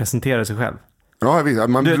orkar presentera sig själv. Ja, jag vet.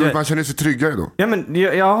 Man känner sig tryggare då. Ja, men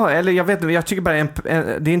eller jag vet inte. Jag tycker bara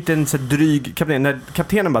det är inte en så dryg kapten. När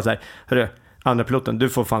kaptenen bara så här, hörru, andra piloten, du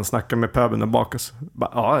får fan snacka med pöben där bak oss.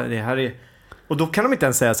 Ja, det här är... Och då kan de inte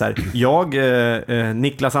ens säga så här, jag,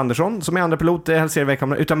 Niklas Andersson, som är andra pilot, hälsar er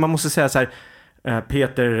välkomna. Utan man måste säga så här,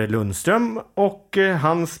 Peter Lundström och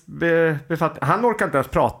hans befattning. Han orkar inte ens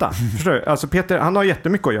prata. Förstår du? Alltså Peter, han har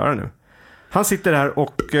jättemycket att göra nu. Han sitter där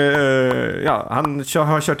och han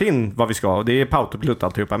har kört in vad vi ska. Och det är på autopilot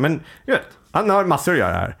alltihopa. Men han har massor att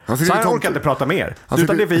göra här. Så han orkar inte prata mer.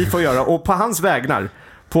 Utan det vi får göra. Och på hans vägnar,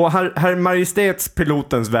 på herr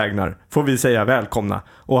Majestätspilotens vägnar, får vi säga välkomna.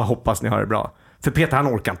 Och hoppas ni har det bra. För Peter, han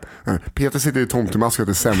orkar inte. Peter sitter i tomtemasket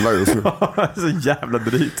och semlar just nu. Så jävla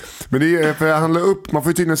drygt. Men det är för han la upp, man får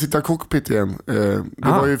ju tydligen sitta i cockpit igen. Det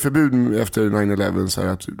var ju förbud efter 9/11 så här,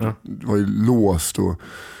 att det var ju låst och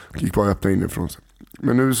gick bara att öppna inifrån.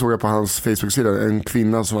 Men nu såg jag på hans Facebook-sida en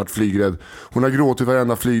kvinna som varit flygrädd. Hon har gråtit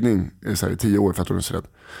varenda flygning så här, i 10 år för att hon är så rädd.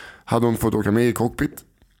 Hade hon fått åka med i cockpit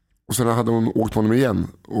och sen hade hon åkt på honom igen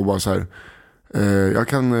och bara så här, jag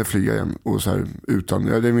kan flyga igen och så här, utan,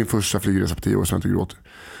 det är min första flygresa på 10 år så jag inte gråter.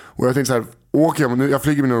 Och jag tänkte så här, jag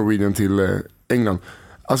flyger med Norwegian till England.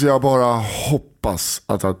 Alltså jag bara hoppas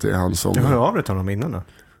att det är han som... Jag hör av dig till honom innan då.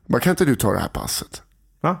 Men kan inte du ta det här passet?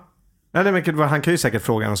 Va? Nej, han kan ju säkert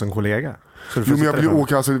fråga honom som kollega. Jo, men jag vill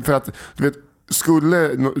åka alltså, för att du vet, skulle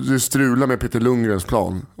du strula med Peter Lundgrens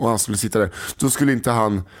plan och han skulle sitta där, då skulle inte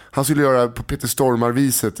han skulle göra på Peter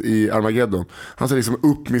Stormar-viset i Armageddon. Han skulle liksom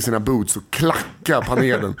upp med sina boots och klacka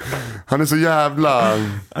panelen. Han är så jävla...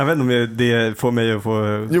 Jag vet inte om det får mig att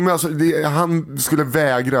få... Jo, men alltså, han skulle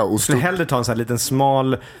vägra och skulle hellre ta en sån här liten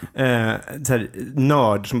smal så här,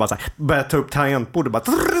 nörd som bara så här, börjar ta upp tangentbordet och bara...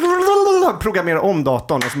 programmera om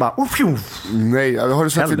datorn och så bara... Nej, har du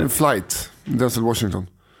sett filmen Flight? Denzel Washington.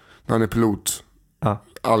 När han är pilot. Ja.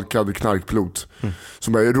 Alkad knarkpilot.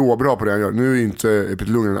 Som är råbra på det han gör. Nu är inte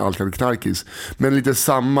Peter Lundgren en alkad knarkis. Men lite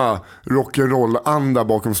samma rock'n'roll-anda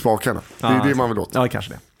bakom spakarna. Det är det man vill åt. Ja,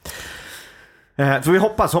 kanske det. Så vi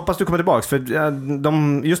hoppas du kommer tillbaka.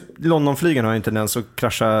 För just Londonflygen har ju en tendens att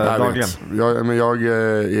krascha dagligen. Jag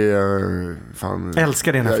är fan...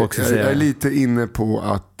 Älskar det när folk säger... Jag är lite inne på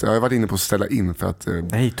att... Jag har varit inne på att ställa in för att...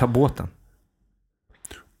 Nej, ta båten.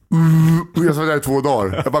 Jag var där i 2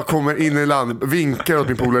 dagar. Jag bara kommer in i land, vinkar åt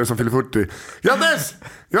min polare som fyller 40.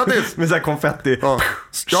 Grattis! Med så här konfetti. Ja.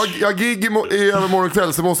 Jag gig i övermorgon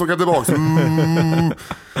kväll så måste jag åka tillbaka.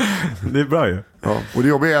 Det är bra ju. Ja. Och det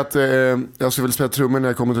jobbiga är att jag ska väl spela trummor när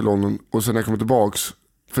jag kommer till London. Och sen när jag kommer tillbaks.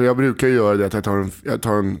 För jag brukar göra det att jag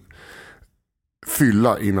tar en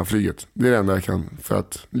fylla innan flyget. Det är det enda jag kan. För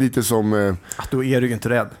att lite som... Då är du ju inte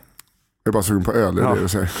rädd. Jag är bara sugen på öl, det är det jag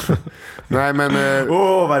säger. Nej men...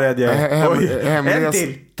 vad rädd jag är. En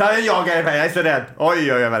till. Ta en jag är så rädd.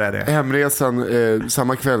 Oj, vad rädd jag är. Hemresan,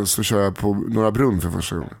 samma kväll så kör jag på Norra Brunn för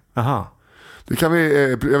första gången. Aha. Det kan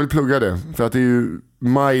jag vill plugga det. För att det är ju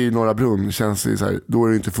maj i Norra Brunn, känns det så här, då är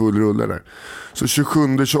det inte full rulle där. Så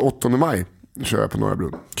 27-28 maj kör jag på Norra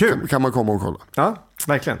Brunn. Kul. Kan man komma och kolla. Ja,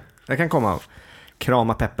 verkligen. Jag kan komma och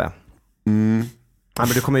krama Peppe. Ja,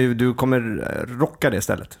 men du kommer rocka det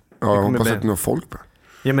istället. Ja, jag hoppas att det är folk på.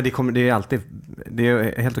 Ja, men det är alltid, det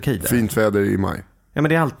är helt okej där. Fint väder i maj. Ja, men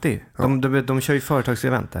det är alltid. De kör ju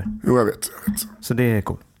företagsevent där. Jo, jag vet. Så det är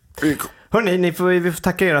coolt. Hörrni, vi får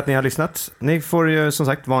tacka er att ni har lyssnat. Ni får ju som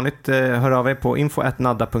sagt vanligt höra av er på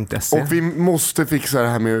info@nadda.se. Och vi måste fixa det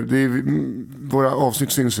här med våra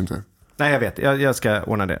avsnitt syns inte. Nej, jag vet. Jag ska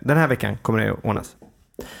ordna det. Den här veckan kommer det att ordnas.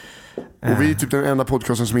 Och vi är typ den enda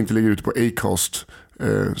podcasten som inte ligger ute på Acast.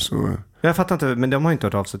 Så... Jag fattar inte, men de har inte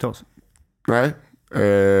hört av sig till oss. Nej,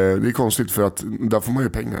 det är konstigt för att där får man ju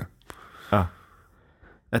pengar. Ja.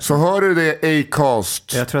 Så hör du det,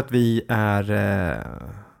 Acast? Jag tror att vi är...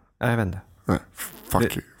 jag vet inte. Nej,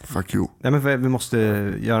 fuck you. Nej, men vi måste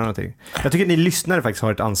göra någonting. Jag tycker att ni lyssnare faktiskt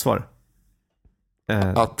har ett ansvar.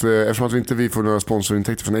 Eftersom att vi får några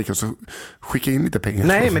sponsorintäkter från Acast så skicka in lite pengar.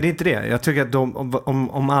 Nej, men det är inte det. Jag tycker att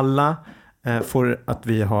om alla får att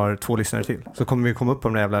vi har 2 lyssnare till, så kommer vi komma upp på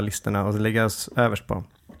de där jävla listorna och lägga oss överst på dem.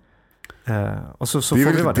 Och så det är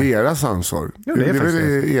får väl deras ansvar. Jo, det är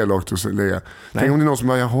väl elakt att lägga. Tänk om det är någon som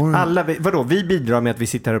bara, jag har alla, vadå? Vi bidrar med att vi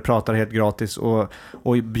sitter här och pratar helt gratis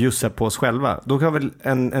och bjussar på oss själva. Då kan väl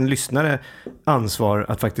en lyssnare ansvar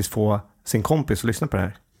att faktiskt få sin kompis att lyssna på det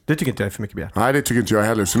här. Det tycker inte jag är för mycket begärt. Nej, det tycker inte jag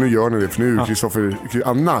heller. Så nu gör ni det. För nu är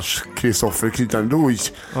Kristoffer Kritan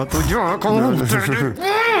Lewis.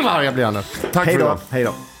 Jag blir annat. Tack för det. Hej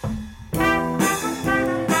då.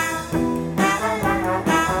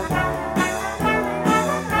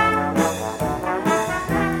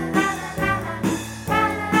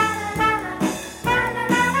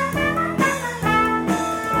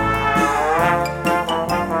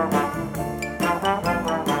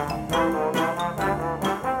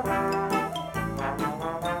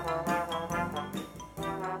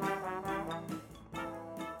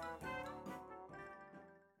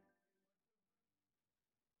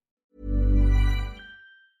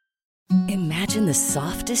 Imagine the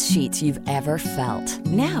softest sheets you've ever felt.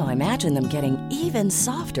 Now imagine them getting even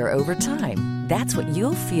softer over time. That's what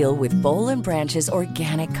you'll feel with Boll & Branch's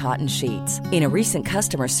organic cotton sheets. In a recent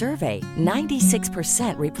customer survey,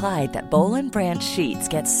 96% replied that Boll & Branch sheets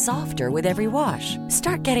get softer with every wash.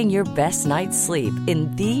 Start getting your best night's sleep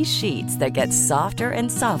in these sheets that get softer and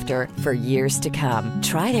softer for years to come.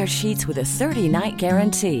 Try their sheets with a 30-night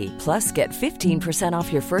guarantee. Plus, get 15%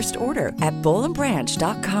 off your first order at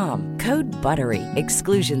bollandbranch.com. Code BUTTERY.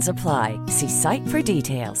 Exclusions apply. See site for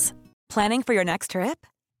details. Planning for your next trip?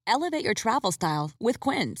 Elevate your travel style with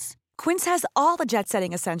Quince. Quince has all the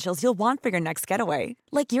jet-setting essentials you'll want for your next getaway,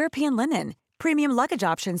 like European linen, premium luggage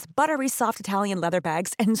options, buttery soft Italian leather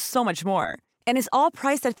bags, and so much more. And is all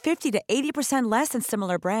priced at 50 to 80% less than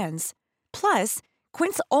similar brands. Plus,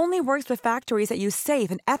 Quince only works with factories that use safe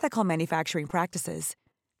and ethical manufacturing practices.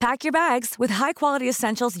 Pack your bags with high-quality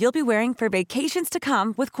essentials you'll be wearing for vacations to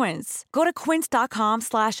come with Quince. Go to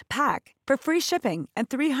quince.com/pack for free shipping and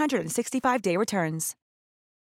 365-day returns.